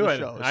 Let's do it.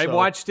 For the show. I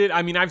watched it.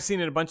 I mean, I've seen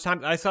it a bunch of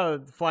times. I saw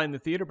The Fly in the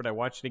theater, but I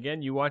watched it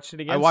again. You watched it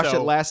again? I watched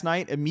it last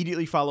night,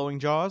 immediately following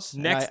Jaws.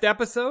 Next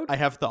episode? I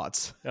have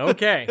thoughts.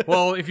 Okay.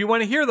 Well, if you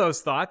want to hear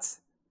those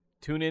thoughts,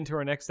 tune into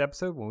our next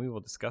episode when we will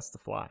discuss The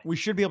Fly. We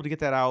should be able to get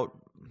that out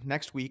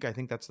next week. I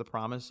think that's the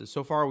promise.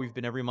 So far, we've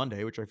been every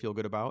Monday, which I feel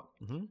good about.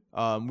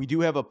 We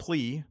do have a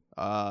plea.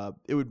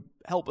 It would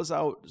help us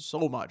out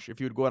so much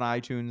if you would go on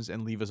iTunes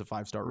and leave us a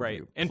 5-star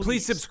review. And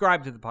please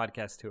subscribe to the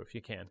podcast too if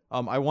you can.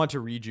 I want to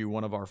read you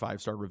one of our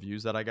 5-star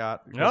reviews that I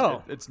got.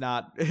 No, it's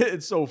not.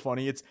 It's so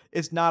funny.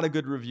 It's not a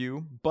good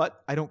review,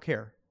 but I don't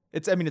care.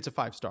 It's a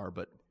 5-star,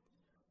 but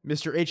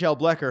Mr. H.L.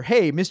 Blecker,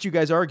 hey, missed you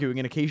guys arguing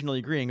and occasionally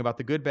agreeing about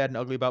the good, bad, and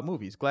ugly about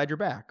movies. Glad you're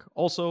back.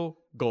 Also,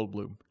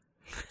 Goldblum.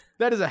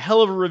 That is a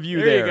hell of a review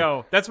there. There you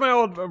go. That's my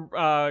old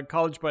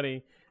college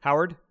buddy,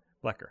 Howard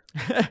Blecker.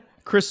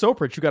 Chris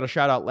Soprich, who got a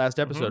shout-out last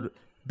episode.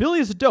 Billy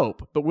is a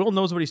dope, but Will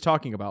knows what he's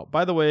talking about.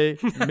 By the way,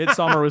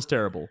 Midsommar was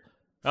terrible.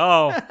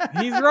 Oh,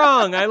 he's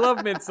wrong. I love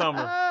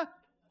Midsommar.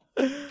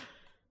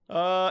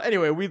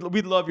 Anyway,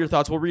 we'd love your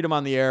thoughts. We'll read them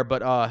on the air,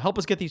 but help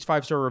us get these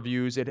 5-star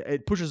reviews.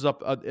 It pushes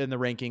up in the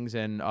rankings,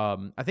 and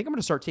I think I'm going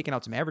to start taking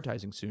out some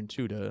advertising soon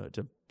too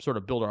to sort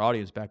of build our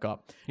audience back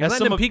up. You're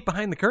letting them peek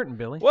behind the curtain,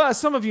 Billy. Well, as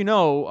some of you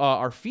know,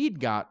 our feed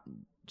got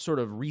sort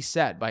of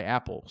reset by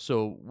Apple,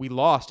 so we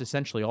lost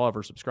essentially all of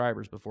our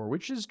subscribers before,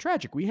 which is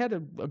tragic. We had a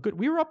good.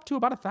 We were up to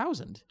about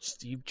 1,000.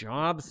 Steve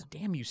Jobs.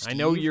 Damn you, Steve. I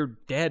know you're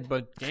dead,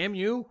 but damn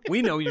you.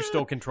 We know you're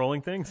still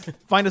controlling things.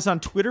 Find us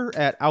on Twitter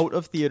at Out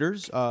of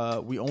Theaters.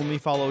 We only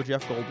follow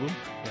Jeff Goldblum.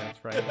 Yeah,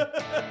 that's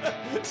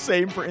right.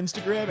 Same for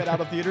Instagram at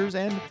Out of Theaters,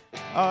 and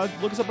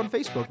look us up on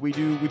Facebook. We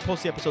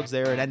post the episodes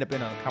there and end up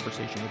in a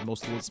conversation with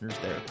most of the listeners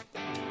there.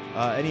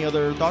 Any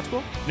other thoughts,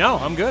 Will? No,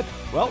 I'm good.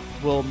 Well,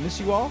 we'll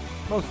miss you all.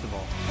 Most of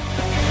all.